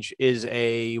range, is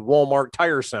a Walmart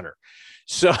tire center.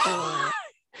 So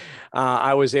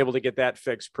I was able to get that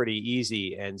fixed pretty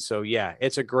easy. And so, yeah,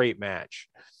 it's a great match.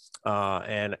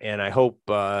 And I hope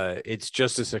it's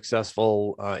just as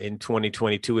successful in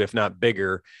 2022, if not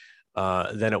bigger,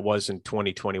 than it was in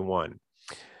 2021.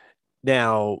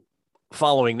 Now,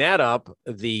 following that up,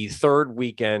 the third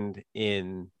weekend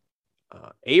in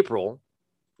April,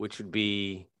 which would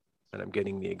be, and I'm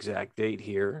getting the exact date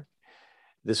here,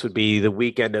 this would be the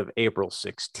weekend of April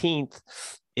 16th,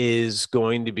 is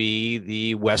going to be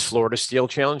the West Florida Steel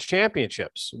Challenge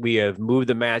Championships. We have moved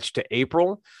the match to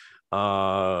April.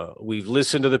 We've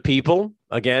listened to the people,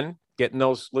 again,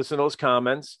 listen to those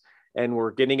comments, and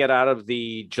we're getting it out of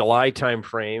the July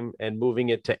timeframe and moving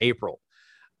it to April.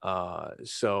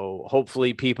 So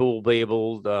hopefully people will be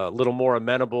able a little more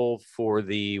amenable for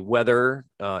the weather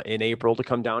in April to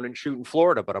come down and shoot in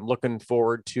Florida. But I'm looking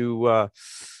forward to,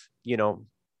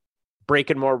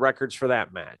 breaking more records for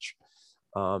that match.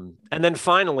 And then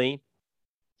finally,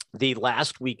 the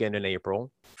last weekend in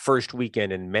April, first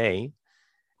weekend in May,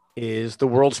 is the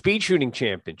World Speed Shooting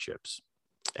Championships.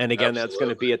 And again, That's going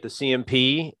to be at the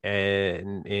CMP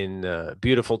and in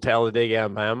beautiful Talladega,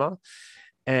 Alabama.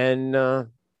 And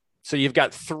so you've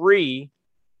got 2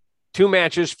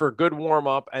 matches for good warm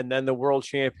up, and then the World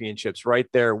Championships right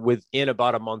there within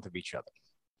about a month of each other.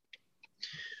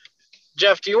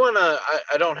 Jeff, do you want to,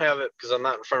 I don't have it because I'm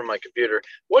not in front of my computer.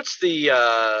 What's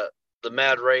the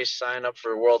Mad Race sign up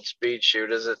for World Speed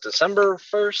Shoot? Is it December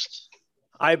 1st?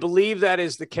 I believe that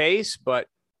is the case, but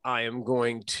I am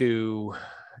going to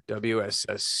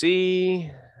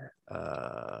WSSC.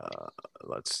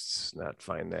 Let's not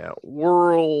find that.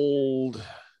 World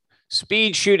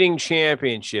Speed Shooting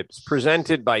Championships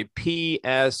presented by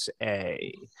PSA.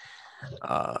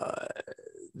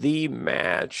 The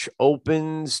match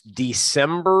opens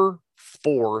December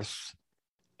 4th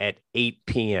at 8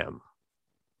 p.m.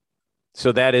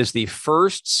 So that is the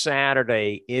first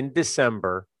Saturday in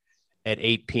December at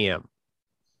 8 p.m.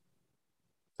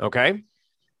 Okay?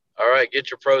 All right,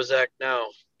 get your Prozac now.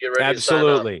 Get ready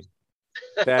Absolutely. to sign up.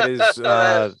 That is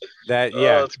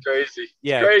yeah. Oh, it's crazy.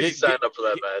 Yeah, it's crazy sign up for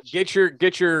that match.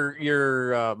 Get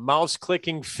your mouse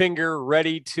clicking finger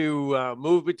ready to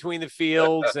move between the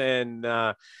fields and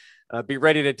be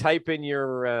ready to type in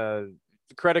your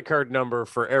credit card number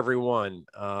for everyone.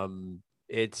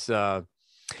 It's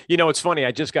it's funny.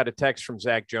 I just got a text from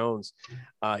Zach Jones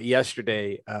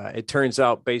yesterday. It turns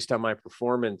out, based on my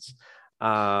performance,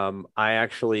 I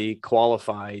actually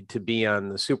qualified to be on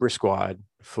the super squad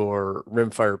for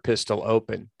Rimfire Pistol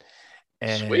Open.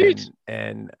 And, Sweet.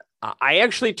 And I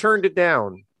actually turned it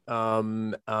down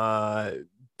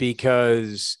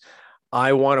because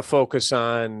I want to focus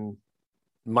on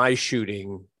my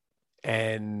shooting,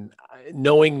 and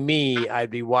knowing me,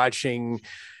 I'd be watching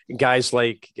guys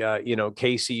like,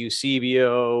 Casey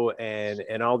Eusebio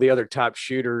and all the other top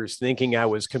shooters, thinking I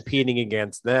was competing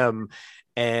against them,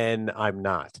 and I'm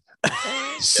not.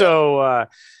 So,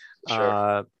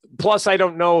 Sure. Plus I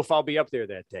don't know if I'll be up there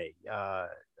that day.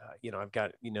 I've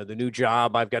got, the new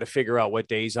job. I've got to figure out what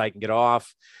days I can get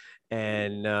off.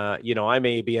 And, I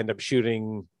maybe end up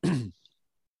shooting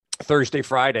Thursday,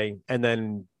 Friday, and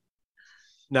then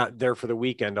not there for the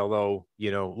weekend. Although,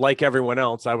 like everyone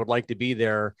else, I would like to be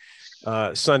there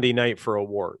Sunday night for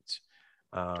awards.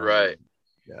 Right.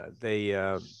 They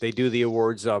do the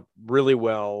awards up really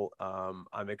well.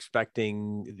 I'm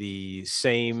expecting the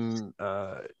same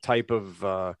type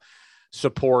of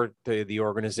support the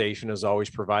organization has always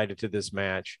provided to this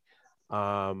match.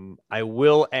 I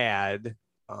will add,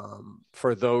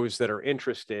 for those that are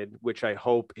interested, which I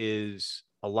hope is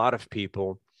a lot of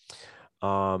people,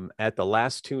 at the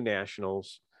last two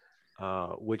nationals,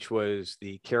 which was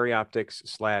the Karyoptics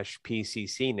 /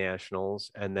 PCC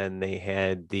nationals, and then they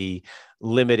had the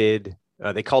limited,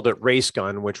 they called it Race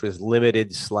Gun, which was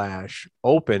limited /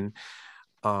 open.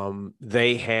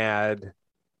 They had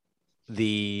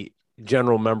the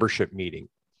general membership meeting,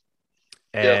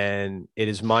 and it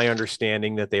is my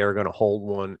understanding that they are going to hold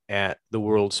one at the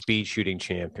World Speed Shooting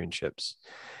Championships.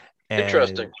 And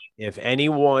interesting. If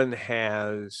anyone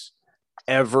has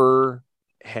ever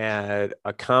had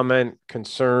a comment,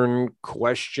 concern,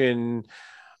 question,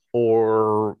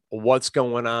 or what's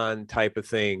going on type of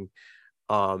thing,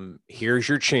 here's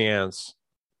your chance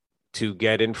to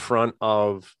get in front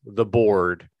of the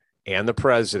board and the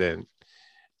president.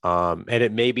 And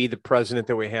it may be the president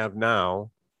that we have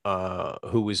now,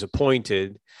 who is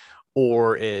appointed,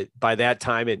 or by that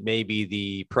time, it may be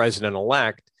the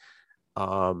president-elect,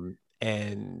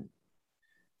 and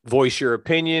voice your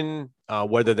opinion,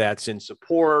 whether that's in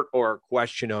support or a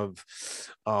question of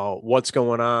what's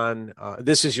going on.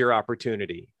 This is your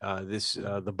opportunity.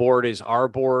 The board is our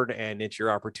board, and it's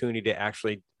your opportunity to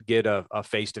actually get a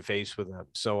face-to-face with them.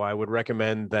 So I would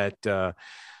recommend that, the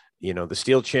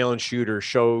Steel Challenge shooter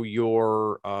show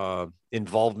your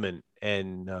involvement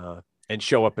and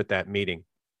show up at that meeting,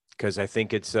 because I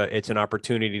think it's an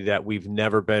opportunity that we've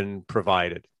never been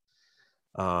provided.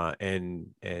 And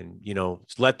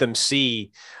let them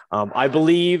see. I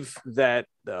believe that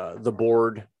the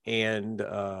board and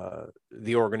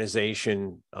the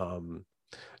organization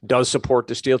does support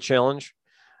the Steel Challenge.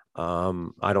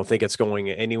 I don't think it's going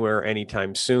anywhere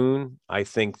anytime soon. I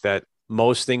think that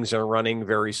most things are running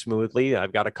very smoothly.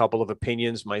 I've got a couple of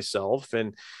opinions myself,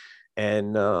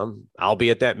 and I'll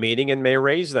be at that meeting and may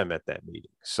raise them at that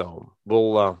meeting. So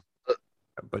we'll,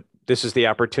 but this is the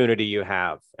opportunity you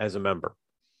have as a member.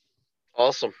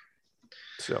 Awesome.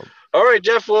 So, all right,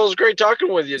 Jeff. Well, it was great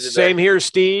talking with you today. Same here,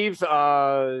 Steve.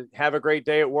 Have a great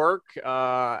day at work.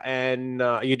 And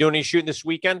are you doing any shooting this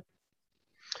weekend?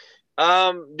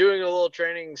 Doing a little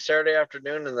training Saturday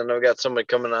afternoon, and then I've got somebody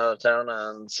coming out of town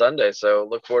on Sunday. So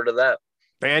look forward to that.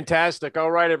 Fantastic. All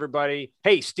right, everybody.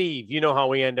 Hey, Steve, you know how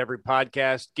we end every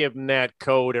podcast. Give them that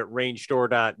code at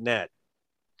rangestore.net.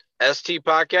 ST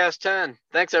Podcast 10.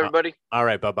 Thanks, everybody. All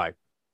right. Bye-bye.